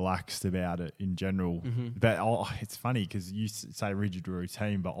more relaxed about it in general. But it's funny because you say rigid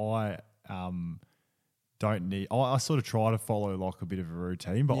routine, but I don't need. I sort of try to follow like a bit of a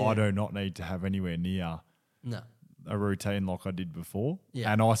routine, but I do not need to have anywhere near a routine like I did before.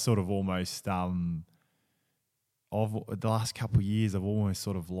 And I sort of almost the last couple of years, I've almost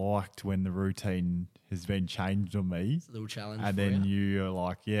sort of liked when the routine has been changed on me. It's a little challenge. And then you're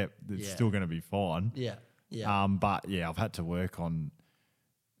like, it's still going to be fine. But I've had to work on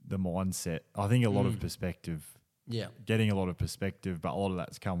the mindset. I think a lot of perspective. Getting a lot of perspective, but a lot of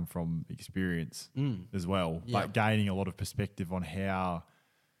that's come from experience as well. But gaining a lot of perspective on how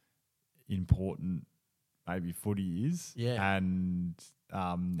important maybe footy is and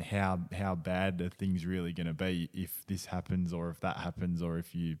how bad are things really going to be if this happens or if that happens or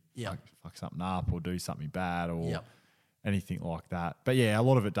if you fuck something up or do something bad or anything like that. But a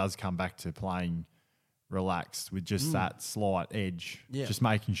lot of it does come back to playing relaxed with just that slight edge, just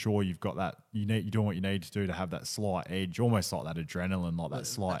making sure you've got that, you're doing what you need to do to have that slight edge, almost like that adrenaline, like that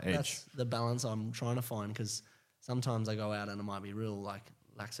slight edge. That's the balance I'm trying to find, because sometimes I go out and it might be real like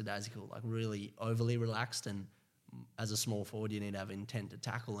lackadaisical, like really overly relaxed, and as a small forward you need to have intent to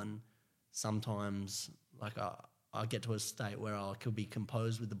tackle, and sometimes like I get to a state where I could be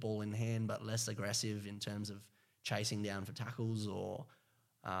composed with the ball in hand but less aggressive in terms of chasing down for tackles or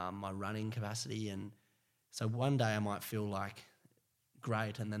my running capacity. And so one day I might feel like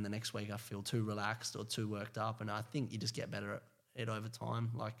great, and then the next week I feel too relaxed or too worked up, and I think you just get better at it over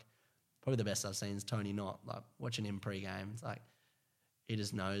time. Like probably the best I've seen is Tony Knott. Like watching him pre-game, it's like he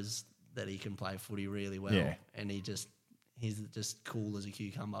just knows that he can play footy really well, and he's just cool as a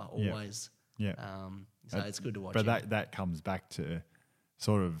cucumber always. Yeah. So it's good to watch. But him. that comes back to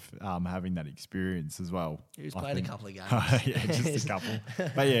sort of having that experience as well. He's played a couple of games. Yeah, just a couple.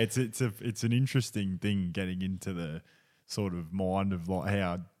 But yeah, it's an interesting thing getting into the sort of mind of like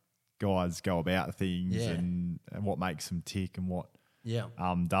how guys go about things and what makes them tick and what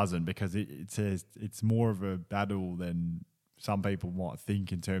doesn't, because it's more of a battle than some people might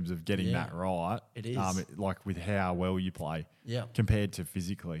think in terms of getting that right. It is. Like with how well you play compared to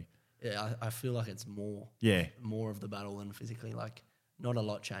physically. Yeah, I feel like it's more of the battle than physically. Like not a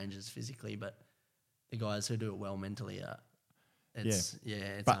lot changes physically, but the guys who do it well mentally it's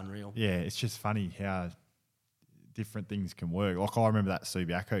unreal. Yeah, it's just funny how different things can work. Like I remember that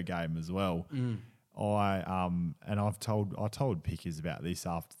Subiaco game as well. I told Pickers about this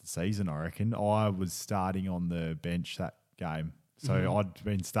after the season. I reckon I was starting on the bench that game, so I'd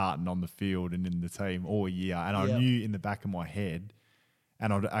been starting on the field and in the team all year, and I knew in the back of my head,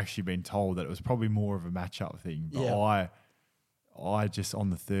 and I'd actually been told that it was probably more of a matchup thing. But I just on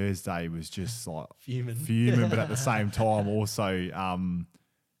the Thursday was just like fuming, but at the same time also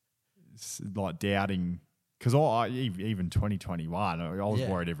like doubting. Because even 2021, I was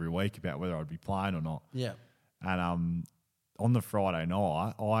worried every week about whether I'd be playing or not. Yeah. And on the Friday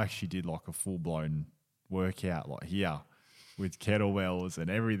night, I actually did like a full-blown workout like here with kettlebells and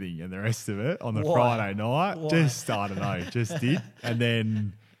everything and the rest of it on the Friday night. Why? Just, I don't know, just did. And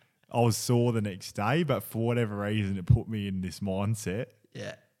then I was sore the next day, but for whatever reason, it put me in this mindset.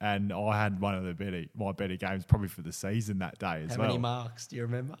 Yeah. And I had one of my better games probably for the season that day as well. How many marks do you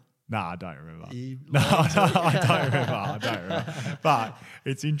remember? No, I don't remember. I don't remember. But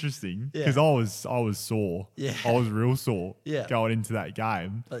it's interesting because I was sore. Yeah. I was real sore going into that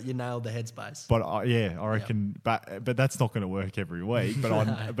game. But you nailed the headspace. But I reckon. But that's not going to work every week.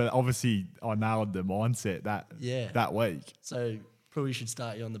 But but obviously I nailed the mindset that week. So probably should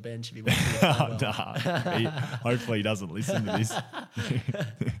start you on the bench if you want to play well. Hopefully he doesn't listen to this.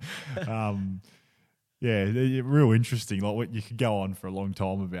 Yeah, real interesting. Like you could go on for a long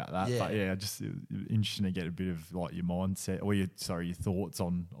time about that, but just interesting to get a bit of like your mindset or your thoughts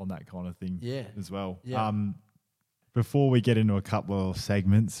on that kind of thing. As well. Yeah. Before we get into a couple of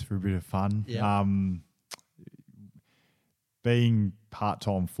segments for a bit of fun, being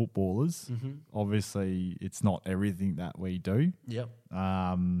part-time footballers, obviously it's not everything that we do. Yep.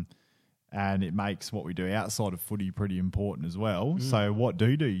 And it makes what we do outside of footy pretty important as well. So what do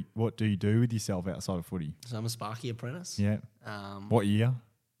you do with yourself outside of footy? So I'm a Sparky apprentice. Yeah. What year?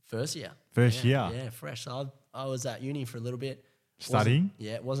 First year. First year? Yeah, fresh. So I was at uni for a little bit. Studying?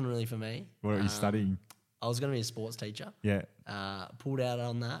 It wasn't really for me. What are you studying? I was going to be a sports teacher. Yeah. Pulled out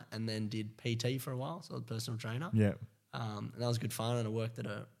on that and then did PT for a while. So I was a personal trainer. Yeah. And that was good fun. And I worked at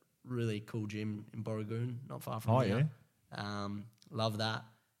a really cool gym in Borogoon, not far from here. Yeah. Love that.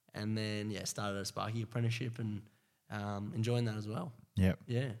 And then, started a Sparky apprenticeship and enjoying that as well. Yep.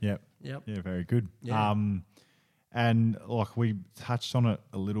 Yeah. Yep. Yep. Yeah, very good. Yeah. And like we touched on it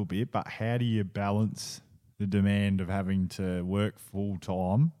a little bit, but how do you balance the demand of having to work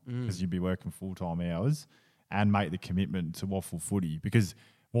full-time, because you'd be working full-time hours, and make the commitment to waffle footy? Because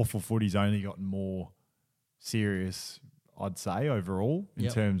waffle footy's only gotten more serious, I'd say, overall, in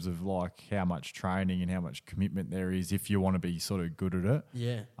terms of like how much training and how much commitment there is if you want to be sort of good at it.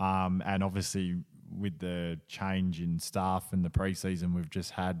 Yeah. And obviously with the change in staff and the pre-season we've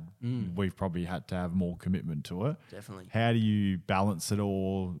just had, we've probably had to have more commitment to it. Definitely. How do you balance it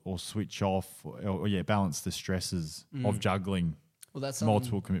all or switch off or balance the stresses of juggling that's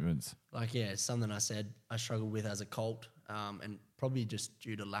multiple commitments? Like, it's something I said I struggled with as a colt, and probably just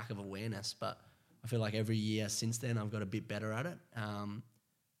due to lack of awareness, but I feel like every year since then I've got a bit better at it.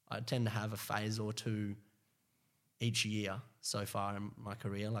 I tend to have a phase or two each year so far in my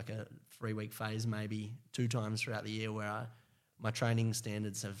career, like a 3-week phase, maybe 2 times throughout the year where my training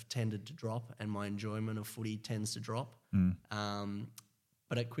standards have tended to drop and my enjoyment of footy tends to drop.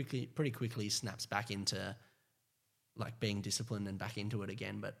 But it pretty quickly snaps back into like being disciplined and back into it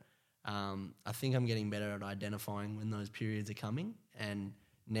again. But I think I'm getting better at identifying when those periods are coming, and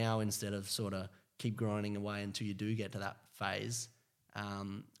now instead of sort of keep grinding away until you do get to that phase,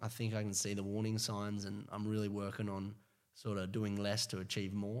 I think I can see the warning signs, and I'm really working on sort of doing less to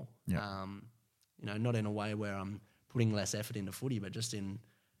achieve more. Yeah. Not in a way where I'm putting less effort into footy, but just in,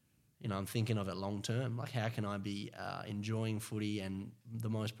 I'm thinking of it long term. Like, how can I be enjoying footy and the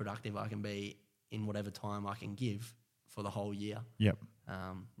most productive I can be in whatever time I can give for the whole year. Yep.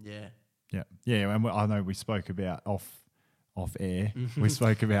 Yeah. Yeah. And I know we spoke about off air. We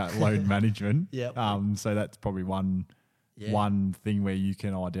spoke about load management. Yep. So that's probably one thing where you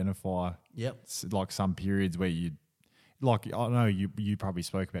can identify. Yep. Like some periods where you, like I know you probably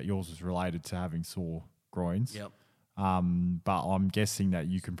spoke about yours was related to having sore groins. Yep. But I'm guessing that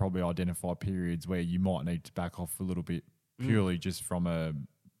you can probably identify periods where you might need to back off a little bit purely just from a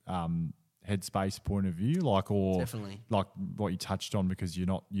headspace point of view, Definitely. like what you touched on, because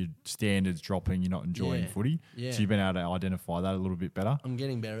your standards dropping, you're not enjoying footy. Yeah. So you've been able to identify that a little bit better. I'm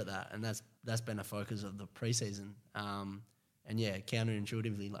getting better at that, and that's been a focus of the preseason. And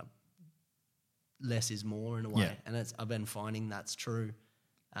counterintuitively, like less is more in a way, and I've been finding that's true.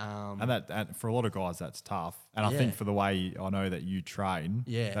 And that for a lot of guys that's tough, and I think for the way I know that you train,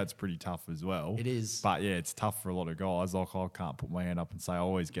 that's pretty tough as well. It is, but it's tough for a lot of guys. Like I can't put my hand up and say I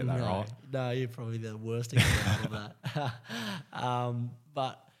always get that right. No, you're probably the worst example of that.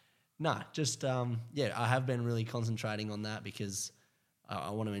 But no, just I have been really concentrating on that because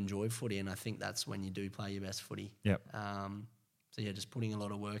I want to enjoy footy, and I think that's when you do play your best footy. Yep. Just putting a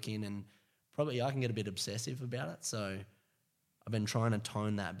lot of work in, and probably I can get a bit obsessive about it. So I've been trying to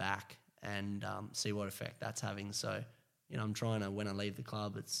tone that back and see what effect that's having. So, I'm trying to, when I leave the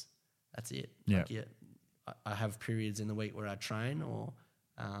club, that's it. Yeah. I have periods in the week where I train,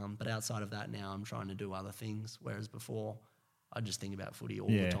 but outside of that now I'm trying to do other things. Whereas before, I just think about footy all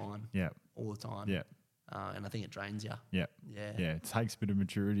the time. Yeah. All the time. Yeah. And I think it drains you. Yeah. Yeah. Yeah. It takes a bit of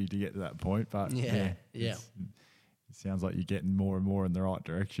maturity to get to that point, but yeah. It sounds like you're getting more and more in the right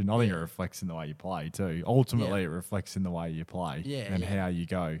direction. I think it reflects in the way you play too. Ultimately, it reflects in the way you play and how you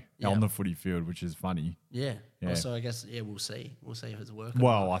go on the footy field, which is funny. Yeah. So I guess we'll see. We'll see if it's working.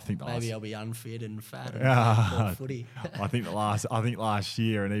 Well, I think maybe I'll be unfit and fat and footy. I think last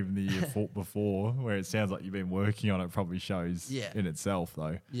year and even the year before, where it sounds like you've been working on it, probably shows in itself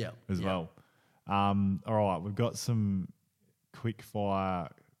though. Yeah. As well. All right, we've got some quick fire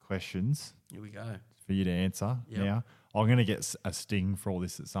questions. Here we go. For you to answer now. I'm going to get a sting for all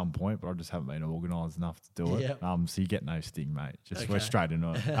this at some point, but I just haven't been organised enough to do it. So you get no sting, mate. We're straight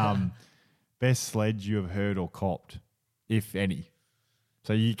into it. Best sledge you have heard or copped, if any.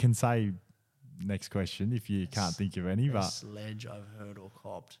 So you can say next question if you can't think of any. Best sledge I've heard or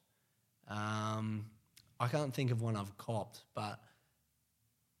copped. I can't think of one I've copped, but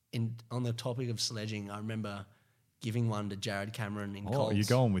on the topic of sledging, I remember giving one to Jared Cameron in Colts. Oh, you're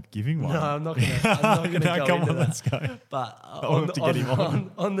going with giving one? No, I'm not going to go come into on, that. Let's go. But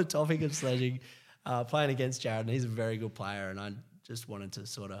on the topic of sledging, playing against Jared, and he's a very good player, and I just wanted to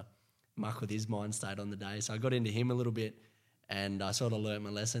sort of muck with his mind state on the day. So I got into him a little bit, and I sort of learnt my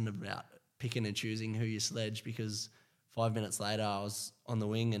lesson about picking and choosing who you sledge, because 5 minutes later I was on the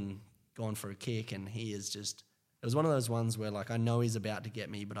wing and gone for a kick, and he is just... It was one of those ones where, like, I know he's about to get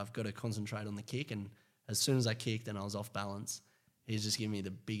me, but I've got to concentrate on the kick, and as soon as I kicked and I was off balance, he's just given me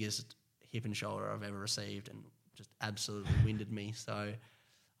the biggest hip and shoulder I've ever received and just absolutely winded me. So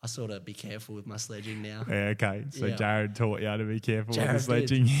I sort of be careful with my sledging now. Yeah, okay. So Jared taught you how to be careful with the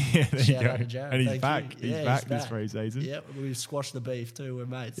sledging. Yeah, there Shout you out to Jared. And he's back. He's back this pre-season. Yep, we squashed the beef too. We're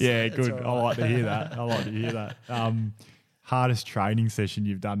mates. Yeah, so good. Right. I like to hear that. Hardest training session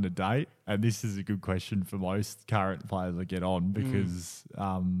you've done to date? And this is a good question for most current players that get on, because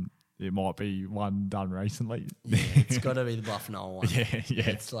it might be one done recently. Yeah, it's got to be the Bluff Knoll one. Yeah.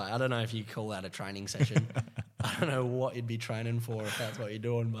 It's like, I don't know if you call that a training session. I don't know what you'd be training for if that's what you're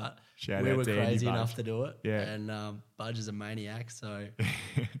doing, but we were crazy enough to do it. Yeah. And Budge is a maniac, so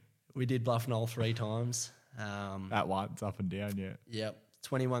we did Bluff Knoll 3 times. At once, up and down, yeah. Yep,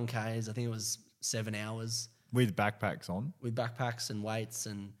 21 Ks. I think it was 7 hours. With backpacks on? With backpacks and weights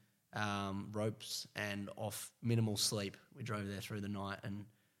and ropes and off minimal sleep. We drove there through the night, and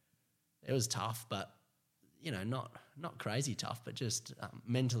it was tough, but, not crazy tough, but just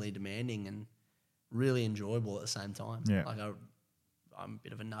mentally demanding and really enjoyable at the same time. Yeah. Like I'm a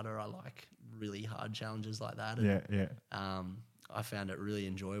bit of a nutter. I like really hard challenges like that. And, I found it really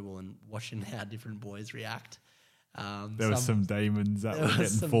enjoyable, and watching how different boys react. There were some demons that were getting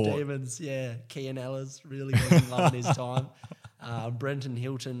fought. There were some demons, yeah. Kean Ellis really wasn't loving his time. Brenton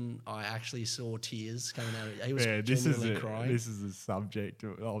Hilton, I actually saw tears coming out of it. He was genuinely crying. This is a subject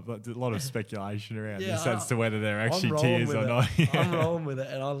of a lot of speculation around this as to whether they're actually tears or not. I'm rolling with it,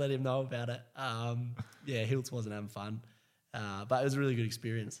 and I'll let him know about it. Hiltz wasn't having fun. But it was a really good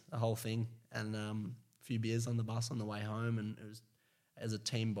experience, the whole thing. And a few beers on the bus on the way home, and it was... From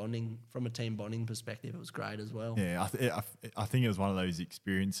a team bonding perspective, it was great as well. Yeah, I think it was one of those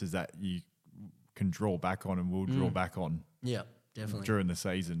experiences that you can draw back on and will draw back on. Yeah, definitely. During the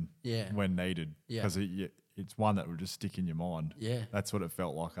season when needed. Yeah. Because it's one that will just stick in your mind. Yeah. That's what it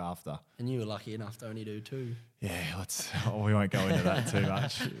felt like after. And you were lucky enough to only do 2. Yeah, we won't go into that too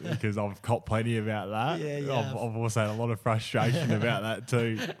much because I've caught plenty about that. Yeah, I've also had a lot of frustration about that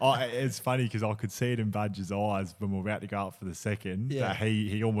too. It's funny because I could see it in Budge's eyes when we were about to go up for the second that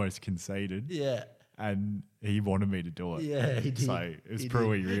he almost conceded. Yeah. And he wanted me to do it. Yeah, he did. So it was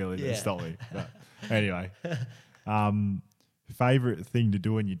Pruey really that Yeah. stopped me. But anyway, favourite thing to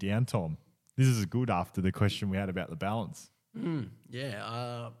do in your downtime? This is good after the question we had about the balance.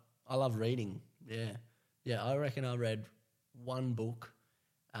 Yeah, I love reading. Yeah, I reckon I read one book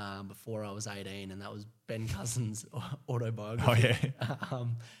before I was 18, and that was Ben Cousins' autobiography. Oh, yeah.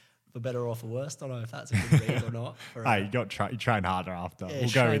 For better or for worse, don't know if that's a good read or not. Hey, you train harder after. Yeah, We'll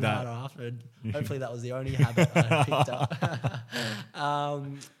go with that. harder after. Hopefully that was the only habit I picked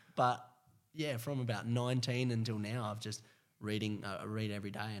up. But yeah, from about 19 until now, I've just reading. I read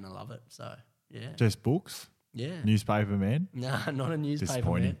every day and I love it. So yeah. Just books? Yeah. Newspaper man? Nah, not a newspaper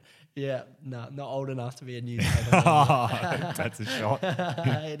Disappointing. man. Yeah, no, not old enough to be a newspaper man. That's a shot.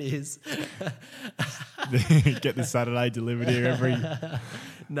 It is. Get the Saturday delivered here every...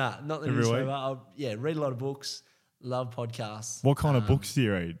 Nah, not the Every newspaper. week? Read a lot of books. Love podcasts. What kind of books do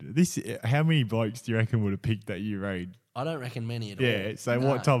you read? How many blokes do you reckon would have picked that you read? I don't reckon many at all. Yeah, so No.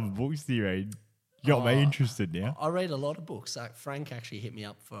 what type of books do you read? You got me interested now. I read a lot of books. Frank actually hit me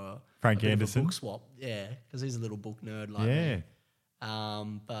up for Frank a bit of a Anderson? book swap. Yeah, because he's a little book nerd like Yeah.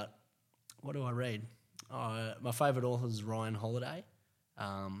 me. But what do I read? My favourite author is Ryan Holiday.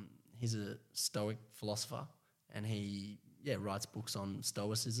 He's a Stoic philosopher, and he writes books on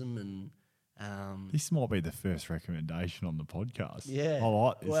Stoicism and This might be the first recommendation on the podcast. yeah. I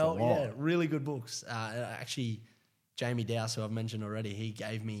like this a lot. Yeah, really good books. Actually, Jamie Dowse, who I've mentioned already, he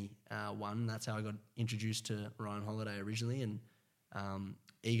gave me one. That's how I got introduced to Ryan Holiday originally. And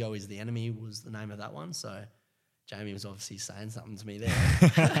Ego is the Enemy was the name of that one. So Jamie was obviously saying something to me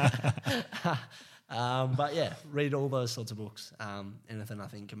there. But yeah, read all those sorts of books. Anything I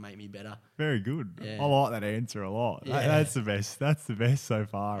think can make me better. Very good. Yeah. I like that answer a lot. Yeah. That's the best. That's the best so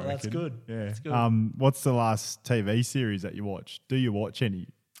far. I That's reckon. good. Yeah. That's good. What's the last TV series that you watched? Do you watch any?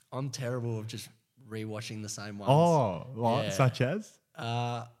 I'm terrible of just rewatching the same ones. Oh, like Yeah. such as?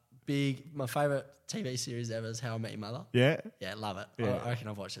 My favourite TV series ever is How I Met Your Mother. Yeah. Yeah, love it. Yeah. I reckon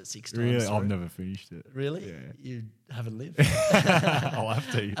I've watched it 6 times. Really? through. I've never finished it. Really? Yeah. You haven't lived. I'll have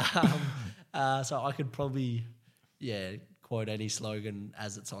to. So I could probably, quote any slogan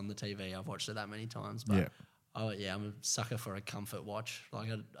as it's on the TV. I've watched it that many times. But Yeah. I'm a sucker for a comfort watch. Like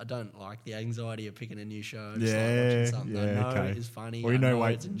I don't like the anxiety of picking a new show. I just like Yeah. watching something I know Okay. is funny. Well, I know no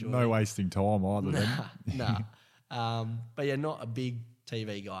it's enjoyable. no wasting time either. Then. Nah. But yeah, not a big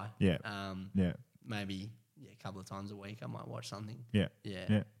TV guy. Yeah. Yeah. Maybe a couple of times a week I might watch something. Yeah.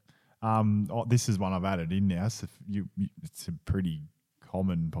 Yeah. Yeah. This is one I've added in now. So it's a pretty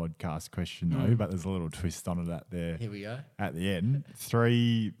common podcast question though, but there's a little twist on it Here we go. at the end.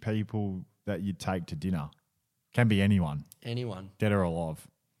 3 people that you'd take to dinner. Can be anyone, Anyone, dead or alive.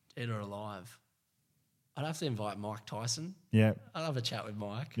 dead or alive. I'd have to invite Mike Tyson. Yeah. I'd have a chat with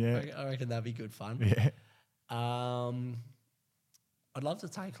Mike. Yeah. I reckon that'd be good fun. Yeah. I'd love to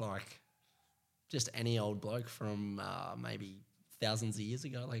take like just any old bloke from maybe thousands of years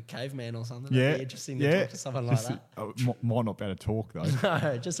ago, like caveman or something. Yeah. That'd be interesting to talk to someone like that. Might not be able to talk though.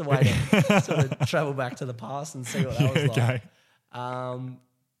 No, just a way to sort of travel back to the past and see what that was like. Okay.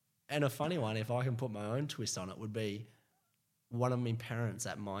 And a funny one, if I can put my own twist on it, would be one of my parents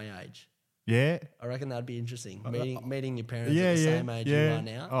at my age. Yeah. I reckon that'd be interesting. Meeting your parents Yeah. at the Yeah. same age yeah. you are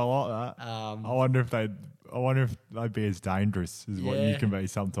now. I like that. I wonder if they'd be as dangerous as what you Yeah. can be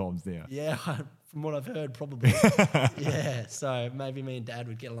sometimes now. Yeah, from what I've heard, probably. Yeah, so maybe me and Dad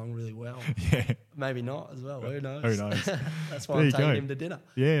would get along really well. Yeah. Maybe not as well. Who knows? Who knows? That's why There I'm you taking go. him to dinner.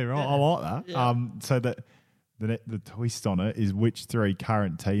 Yeah, right. I like that. Yeah. So the twist on it is which 3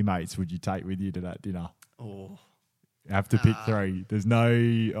 current teammates would you take with you to that dinner? Oh, You have to pick 3. There's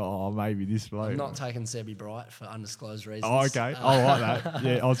no, maybe this bloke. I'm not taking Sebi Bright for undisclosed reasons. Oh, okay. I like that.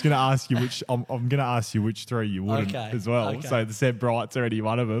 Yeah, I was going to ask you which. I'm going to ask you which 3 you wouldn't Okay, as well. okay. So the Seb Bright's already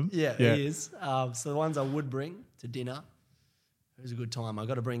one of them. Yeah, he is. So the ones I would bring to dinner, it was a good time. I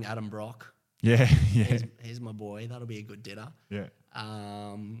got to bring Adam Brock. Yeah, yeah, He's my boy. That'll be a good dinner. yeah.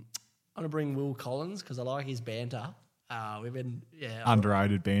 I'm gonna bring Will Collins because I like his banter. We've been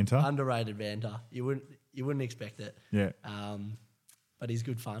Underrated banter. underrated banter. You wouldn't expect it. Yeah. But he's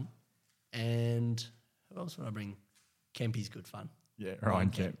good fun. And who else would I bring? Kempy's good fun. Yeah, Ryan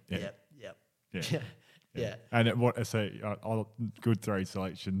Kemp. Yeah. Yep. Yeah. Yeah. And good 3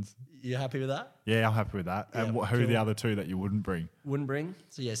 selections. You happy with that? Yeah, I'm happy with that. Yeah, And who are the cool. other 2 that you wouldn't bring? Wouldn't bring.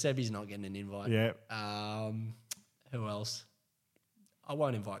 So yeah, Sebby's not getting an invite. Yeah. Who else? I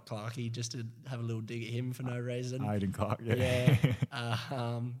won't invite Clarkey just to have a little dig at him for no reason. Aidan Clark, Yeah.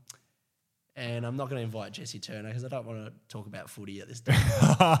 And I'm not going to invite Jesse Turner because I don't want to talk about footy at this time.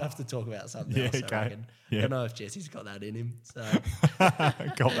 I have to talk about something else, I reckon. Yeah. I don't know if Jesse's got that in him. So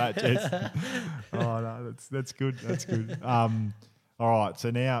Got that, Jess. Oh, no, that's good. That's good. All right, so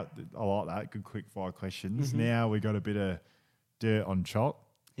now, I like that. Good quick 5 questions. Mm-hmm. Now we got a bit of dirt on Choc.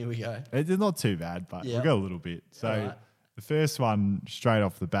 here we go. It's not too bad, but Yeah. we've got a little bit. So Alright. the first one, straight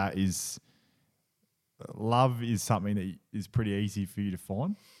off the bat, is love is something that is pretty easy for you to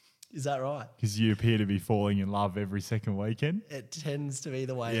find Is that right? because you appear to be falling in love every second weekend. It tends to be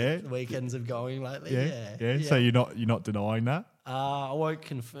the way Yeah. the weekends are going lately. Yeah. So you're not denying that. I won't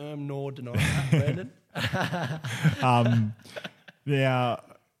confirm nor deny that, Brandon. Now,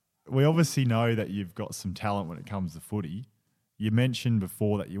 we obviously know that you've got some talent when it comes to footy. You mentioned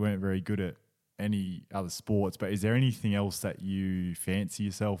before that you weren't very good at any other sports, but is there anything else that you fancy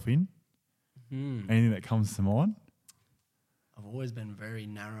yourself in? Anything that comes to mind? I've always been very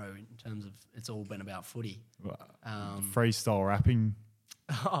narrow in terms of it's all been about footy. Freestyle rapping,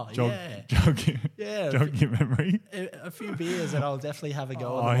 Oh, jog yeah. your memory. A few beers and I'll definitely have a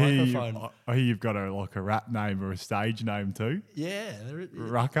go I on the hear, microphone. I hear you've got a rap name or a stage name too. Yeah.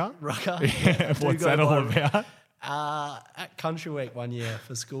 Rucker? Rucker. Yeah, do what's go that all by- about? At Country Week one year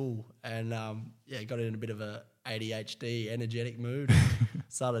for school and got in a bit of a ADHD energetic mood.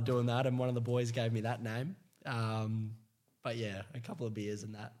 Started doing that and one of the boys gave me that name. But yeah, a couple of beers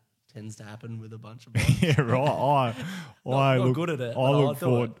and that tends to happen with a bunch of blokes. Yeah, right. I Not look good at it, I but look I'll do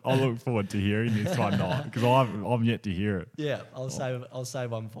forward. it. I look forward to hearing this one night because I'm yet to hear it. Yeah, I'll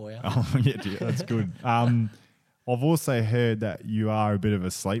save one for you. I'm yet to hear. That's good. I've also heard that you are a bit of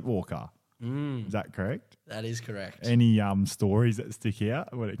a sleepwalker. Is that correct? That is correct. Any stories that stick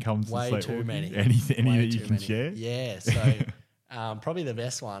out when it comes to Way sleepwalking? too many. Any Way that you too can many. share? Yeah, so probably the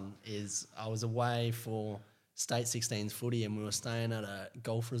best one is I was away for State 16s footy and we were staying at a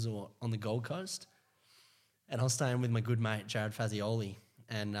golf resort on the Gold Coast. And I was staying with my good mate, Jared Fazioli.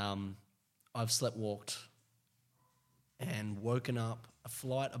 And I've sleptwalked and woken up a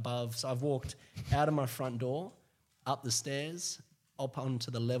flight above. So I've walked out of my front door, up the stairs, up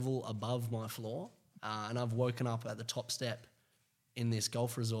onto the level above my floor. And I've woken up at the top step in this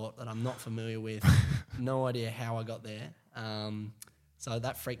golf resort that I'm not familiar with. No idea how I got there. So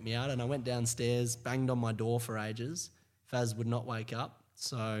that freaked me out. And I went downstairs, banged on my door for ages. Faz would not wake up.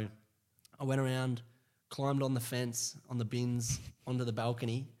 So I went around, climbed on the fence, on the bins, onto the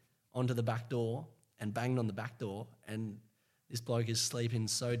balcony, onto the back door, and banged on the back door. And this bloke is sleeping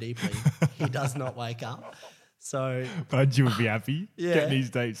so deeply, he does not wake up. So But you would be happy Yeah. getting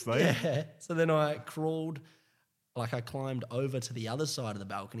these deep sleep. yeah. So then I crawled, like I climbed over to the other side of the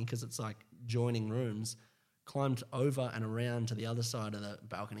balcony because it's like joining rooms, climbed over and around to the other side of the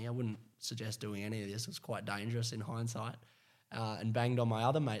balcony. I wouldn't suggest doing any of this. It was quite dangerous in hindsight. And banged on my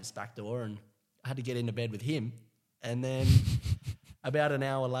other mate's back door and I had to get into bed with him. And then about an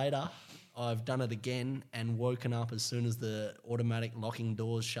hour later, I've done it again and woken up as soon as the automatic locking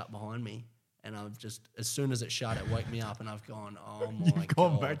doors shut behind me. And I've just, as soon as it shut, it woke me up and I've gone, oh my God. You've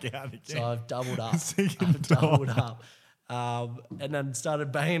gone back out again. So I've doubled up. Second I've time. doubled up. And then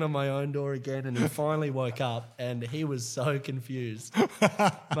started banging on my own door again and he finally woke up and he was so confused.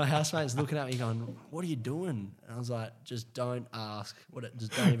 My housemate's looking at me going, what are you doing? And I was like, just don't ask.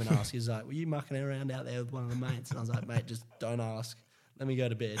 Just don't even ask. He's like, were you mucking around out there with one of the mates? And I was like, mate, just don't ask. Let me go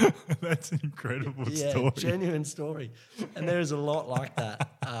to bed. That's an incredible Yeah, story. genuine story. And there is a lot like that.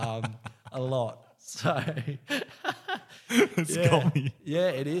 A lot. So It's got me. yeah,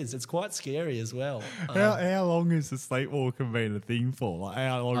 it is. It's quite scary as well. How long has the sleepwalking been a thing for? Like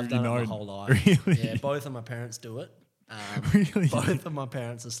how long I've have you done it known? my whole life. Really? Yeah, both of my parents do it. Really? Both of my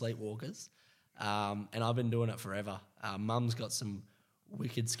parents are sleepwalkers. And I've been doing it forever. Mum's got some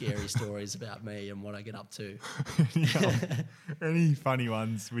wicked scary stories about me and what I get up to. Any funny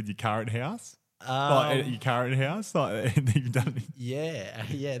ones with your current house? Like at your current house? Like that you've done? Yeah.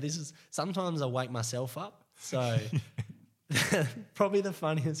 This is sometimes I wake myself up. So probably the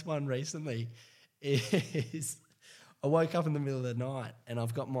funniest one recently is I woke up in the middle of the night and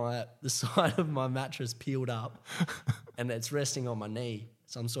I've got the side of my mattress peeled up and it's resting on my knee.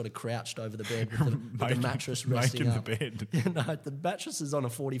 So I'm sort of crouched over the bed with the mattress resting making up. the bed. No, the mattress is on a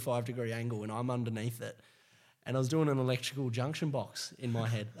 45-degree angle and I'm underneath it. And I was doing an electrical junction box in my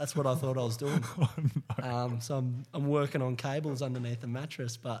head. That's what I thought I was doing. So I'm working on cables underneath the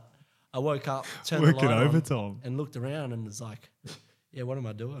mattress, but I woke up, turned Working the light overtime. on, and looked around, and was like, "Yeah, what am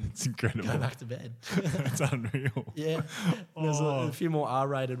I doing? It's incredible. Go back to bed." It's unreal. Yeah, there's a few more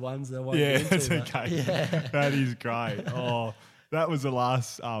R-rated ones that I won't Yeah, get into, it's but okay. Yeah, That is great. Oh, that was the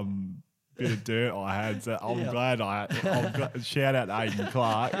last bit of dirt I had. So I'm glad shout out to Aidan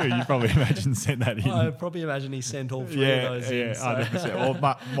Clark, who you probably imagine sent that in. I probably imagine he sent all three of those in. So. 100%.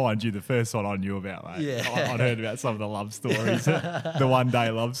 Well, mind you, the first one I knew about, mate. Yeah. I'd heard about some of the love stories, the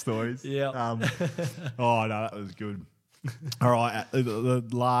one-day love stories. Yeah. Oh, no, that was good. All right, the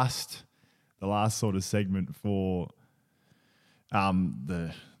last sort of segment for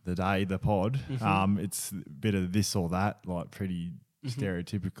the day, the pod. It's a bit of this or that, like pretty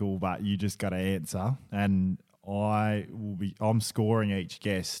stereotypical, but you just got to answer. And I'm scoring each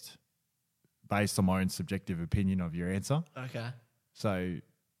guest based on my own subjective opinion of your answer. Okay. So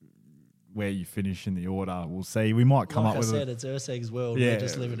where you finish in the order, we'll see. We might come like up with. I said, it's Urseg's world. We're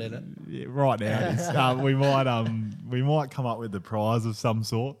just living in it. Yeah, right now, it is. We might come up with a prize of some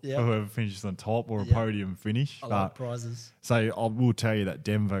sort for whoever finishes on top, or a podium finish. I like prizes. So I will tell you that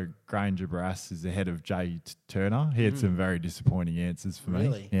Denver Granger Brass is ahead of Jay Turner. He had some very disappointing answers for me.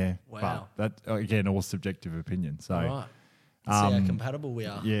 Really? Yeah. Wow. But that, again, all subjective opinion. So All right. Let's see how compatible we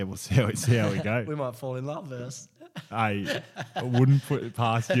are. yeah, we'll see how we go. We might fall in love first. I wouldn't put it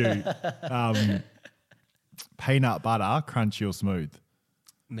past you. Peanut butter, crunchy or smooth?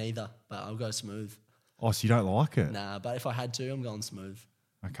 Neither, but I'll go smooth. Oh, so you don't like it? Nah, but if I had to, I'm going smooth.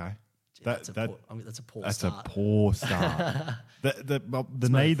 Okay. That's a poor That's start. a poor start. the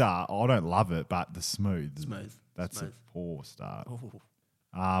neither, I don't love it, but the smooth. Smooth. That's Smooth. a poor start.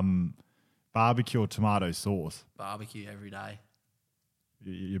 Ooh, Barbecue or tomato sauce? barbecue every day.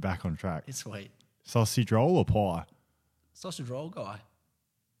 You're back on track. It's sweet. Sausage roll or pie? Sausage roll guy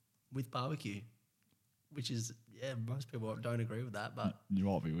with barbecue, which is, most people don't agree with that, but You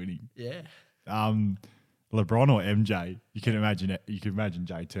might be winning. yeah. LeBron or MJ? You can imagine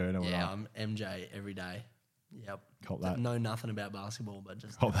Jay Turner. Yeah, I'm MJ every day. Yep. Cop that. Know nothing about basketball, but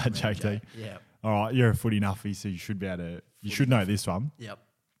just Cop that, I'm JT. Yeah. All right, you're a footy nuffy, so you should be able to. You should know this one. Yep.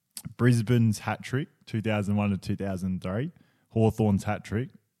 Brisbane's hat trick, 2001 to 2003. Hawthorn's hat trick.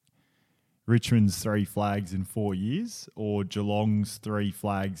 Richmond's 3 flags in 4 years, or Geelong's 3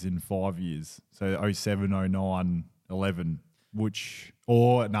 flags in 5 years. So 07, 09, 11,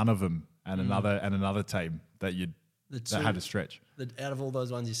 or none of them, and another team that had a stretch. Out of all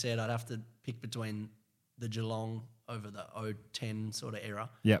those ones you said, I'd have to pick between the Geelong over the 010 sort of era.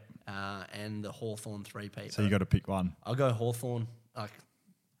 Yep. And the Hawthorn 3-peat. So you got to pick one. I'll go Hawthorn.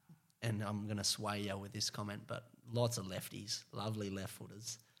 And I'm going to sway you with this comment, but lots of lefties, lovely left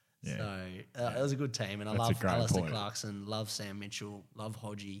footers. Yeah. So it was a good team, and I That's a love great Alistair point. Clarkson, love Sam Mitchell, love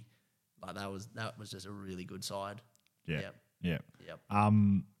Hodgie. Like that was just a really good side. Yeah. Yep. Yeah.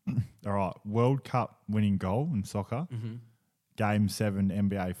 All right. World Cup winning goal in soccer. Mm-hmm. Game 7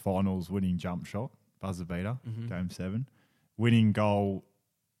 NBA Finals winning jump shot, buzzer beater. Mm-hmm. Game 7. Winning goal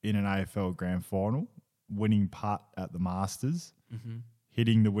in an AFL Grand Final. Winning putt at the Masters. Mm-hmm.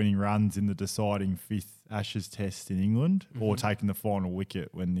 Hitting the winning runs in the deciding 5th Ashes Test in England, or taking the final wicket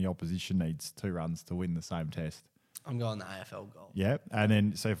when the opposition needs 2 runs to win the same test. I'm going the AFL goal. Yep. And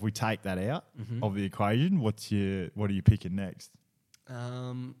then, so if we take that out of the equation, what are you picking next?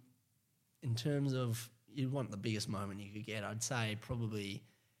 In terms of you want the biggest moment you could get, I'd say probably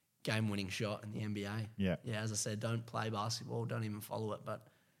game-winning shot in the NBA. Yeah. Yeah, as I said, don't play basketball, don't even follow it, but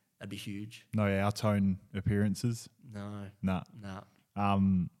that'd be huge. No out-tone appearances? No. Nah. No.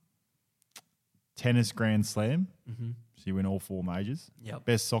 Tennis Grand Slam. Mm-hmm. So you win all 4 majors. Yep.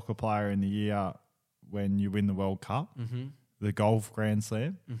 Best soccer player in the year when you win the World Cup. Mm-hmm. The Golf Grand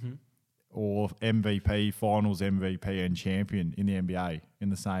Slam. Mm-hmm. Or MVP, Finals MVP and champion in the NBA in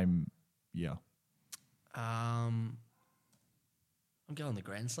the same year. I'm going the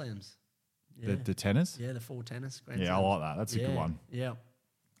Grand Slams. Yeah. The tennis? Yeah, the 4 tennis Grand Yeah, I Slams. like that. That's a good one. Yeah.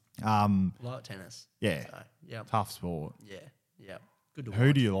 Like tennis. Yeah. So, yeah. Tough sport. Yeah. Yeah. Good to watch.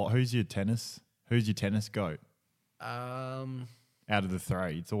 Who do you like? Who's your tennis goat? I Out of the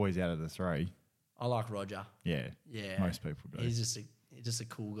 3. It's always out of the 3. like Roger. Yeah. Yeah. Most people do. He's just a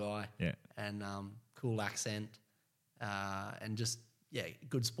cool guy. Yeah. And cool accent. And just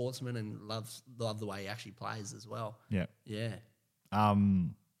good sportsman, and love the way he actually plays as well. Yeah. Yeah.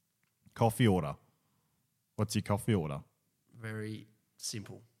 Coffee order. What's your coffee order? Very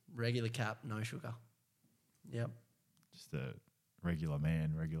simple. Regular cap, no sugar. Yep. Just a regular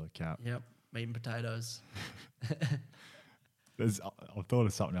man, regular cap. Yep. Meat and potatoes. I thought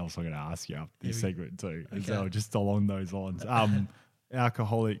of something else I'm going to ask you after this segment too. Okay. So just along those lines.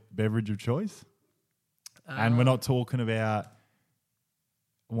 Alcoholic beverage of choice? And we're not talking about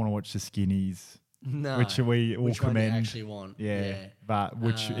I want to watch the skinnies, No. which we all Which one do you commend. actually want? Yeah, but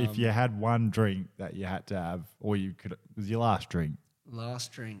if you had one drink that you had to have, or you could, was your last drink.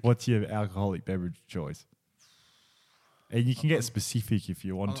 Last drink. What's your alcoholic beverage choice? And you can get specific if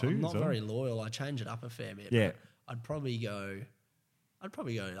you want to. I'm not as well. very loyal. I change it up a fair bit. Yeah. but I'd probably go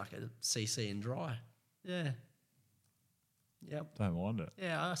like a CC and dry. Yeah. Yep. Don't mind it.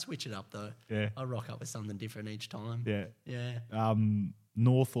 Yeah, I switch it up though. Yeah. I rock up with something different each time. Yeah. Yeah.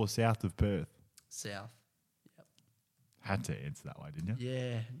 North or south of Perth? South. Had to answer that way, didn't you?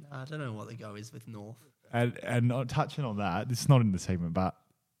 Yeah. No, I don't know what the go is with North. And touching on that, this is not in the segment, but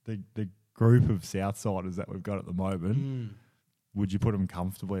the group of Southsiders that we've got at the moment, would you put them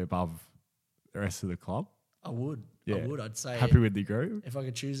comfortably above the rest of the club? I would. Yeah. I would. I'd say Happy with the group? if I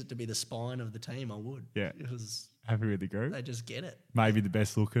could choose it to be the spine of the team, I would. Yeah. Because Happy with the group? they just get it. Maybe the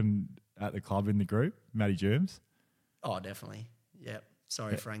best looking at the club in the group, Matty Germs. Oh, definitely. Yep.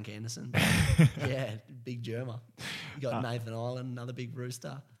 Sorry, Frank Anderson. Yeah, big Germer. You got Nathan Island, another big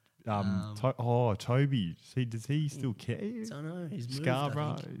rooster. Toby. Does he still care? I don't know. He's moved,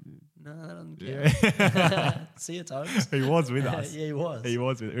 Scarborough. I think. No, I don't care. See you, Tobes. He was with us. Yeah, he was. He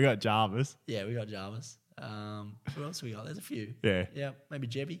was with. We got Jarvis. Yeah, we got Jarvis. Who else we got? There's a few. Yeah. Yep. Maybe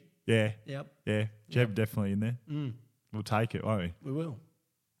Jebby. Yeah. Yep. Yeah. Jeb definitely in there. We'll take it, won't We will.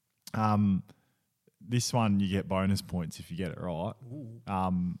 we? This one you get bonus points if you get it right.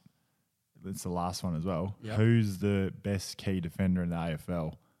 That's the last one as well. Yep. Who's the best key defender in the AFL?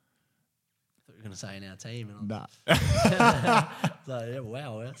 I thought you were going to say in our team. And Nah. so, yeah,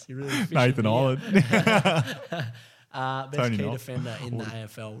 wow, Wes, you really fishing Nathan me out. Island. Best Tony key Knott. defender in the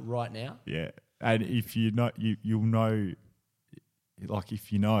AFL right now. Yeah. And if you know, you'll know. Like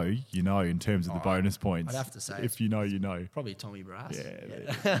if you know in terms of the bonus points. I'd have to say if you know, you know. Probably Tommy Brass.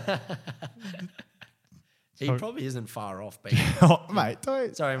 Yeah. He probably isn't far off being. Oh, mate,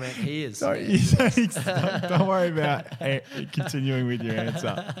 don't. Sorry, man. He is. Don't, Yeah. don't worry about continuing with your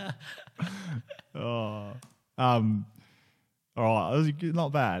answer. All right, that was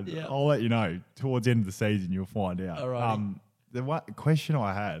not bad. Yeah. I'll let you know. Towards the end of the season, you'll find out. Alrighty. The question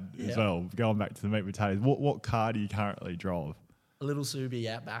I had as Yeah. well, going back to the meat and potatoes, what car do you currently drive? A little Subi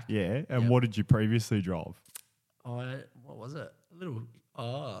Outback. Yeah, and Yep. what did you previously drive? What was it? The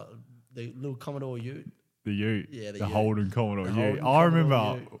little Commodore Ute. The Ute, Yeah, the the Ute. Holden Commodore The Ute. Holden I remember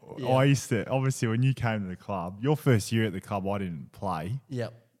Commodore Ute. Yeah. I used to, obviously when you came to the club, your first year at the club I didn't play.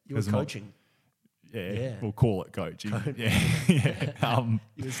 Yep. You were 'Cause I'm not- coaching. Yeah, we'll call it coaching. Yeah.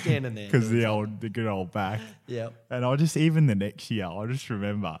 You were standing there. Because doing the good old back. Yep. And even the next year, I just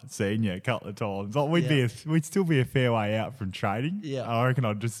remember seeing you a couple of times. Like we'd still be a fair way out from training. Yeah. I reckon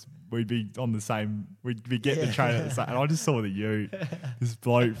we'd be on the same, we'd be getting the train at the same. And I just saw the Ute, this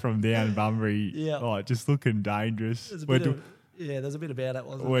bloke from down in Bunbury, Yeah. like just looking dangerous. There's a We're bit about it,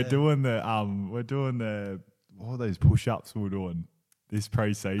 wasn't we're there? doing the what are those push-ups we're doing this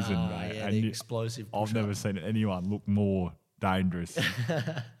pre-season, mate? Yeah, And the explosive I've push-up. never seen anyone look more dangerous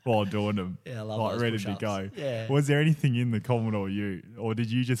while doing them. Yeah, I love like those ready to push-ups. go. Yeah. Was there anything in the Commodore Ute, or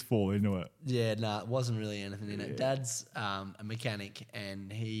did you just fall into it? Yeah, no, it wasn't really anything in it. Dad's a mechanic and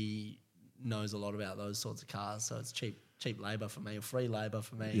he knows a lot about those sorts of cars, so it's cheap labour for me, or free labour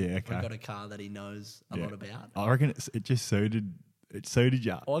for me. Yeah, If okay. I've got a car that he knows a lot about. I reckon it just suited. It suited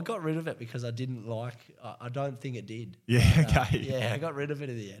you. Well, I got rid of it because I didn't like. I don't think it did. Yeah, But, okay. Yeah, I got rid of it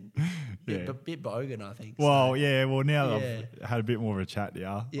in the end. Yeah. Bit bogan, I think. Well, so. yeah. Well, now Yeah. I've had a bit more of a chat to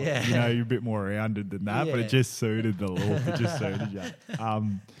you. Yeah. You know, you're a bit more rounded than that, but Yeah. it just suited the look. It just suited you.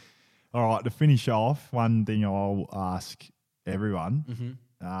 All right. To finish off, one thing I'll ask everyone.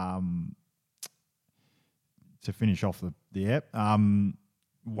 To finish off the app,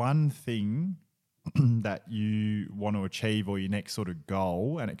 one thing that you want to achieve or your next sort of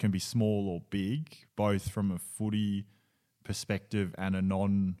goal, and it can be small or big, both from a footy perspective and a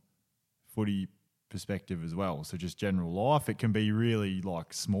non-footy perspective as well. So just general life, it can be really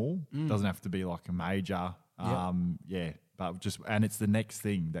like small. Doesn't have to be like a major. But and it's the next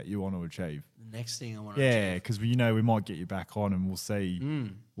thing that you want to achieve. The next thing I want to Yeah, because we might get you back on and we'll see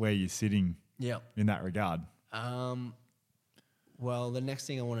where you're sitting Yep. in that regard. Well, the next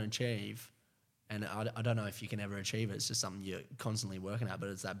thing I want to achieve, and I don't know if you can ever achieve it, it's just something you're constantly working at, but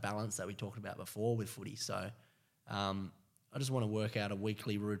it's that balance that we talked about before with footy. So I just want to work out a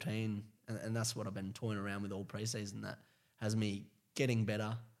weekly routine, and that's what I've been toying around with all preseason, that has me getting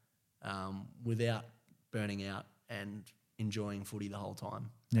better without burning out and enjoying footy the whole time.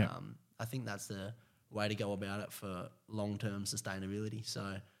 Yeah. I think that's the way to go about it for long-term sustainability.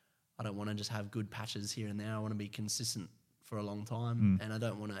 So I don't want to just have good patches here and there. I want to be consistent for a long time, and I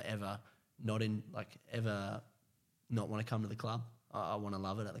don't want to ever not want to come to the club. I want to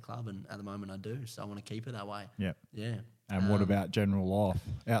love it at the club, and at the moment I do. So I want to keep it that way. Yeah. Yeah. And what about general life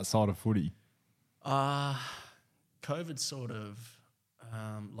outside of footy? COVID sort of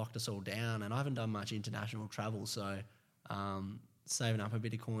locked us all down, and I haven't done much international travel, so saving up a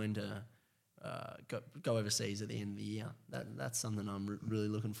bit of coin to go overseas at the end of the year. That's something I'm really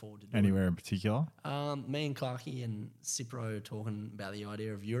looking forward to doing. Anywhere in particular? Me and Clarkey and Cipro are talking about the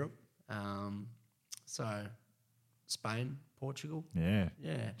idea of Europe. So Spain, Portugal. Yeah.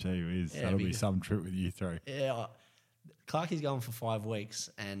 Yeah. Gee whiz. Yeah, That'll be some trip with you three. Yeah. Clarkey's going for 5 weeks,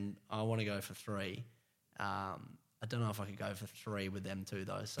 and I want to go for 3. I don't know if I could go for 3 with them two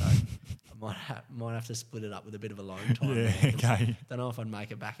though, so I might have to split it up with a bit of alone time. Yeah, okay. Don't know if I'd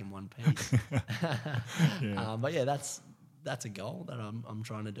make it back in one piece. Yeah. But yeah, that's a goal that I'm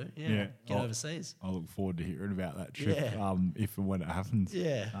trying to do. Yeah, get overseas. I look forward to hearing about that trip. Yeah. If and when it happens.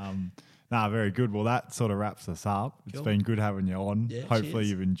 Yeah. Very good. Well, that sort of wraps us up. It's Cool. been good having you on. Yeah, Hopefully cheers.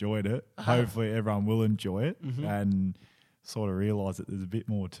 you've enjoyed it. Hopefully everyone will enjoy it Mm-hmm. and sort of realise that there's a bit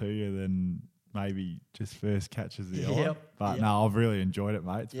more to you than maybe just first catches the eye. Yep, But yep. no, I've really enjoyed it,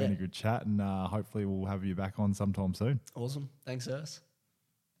 mate. It's been Yeah. a good chat, and hopefully we'll have you back on sometime soon. Awesome. Thanks, Urs.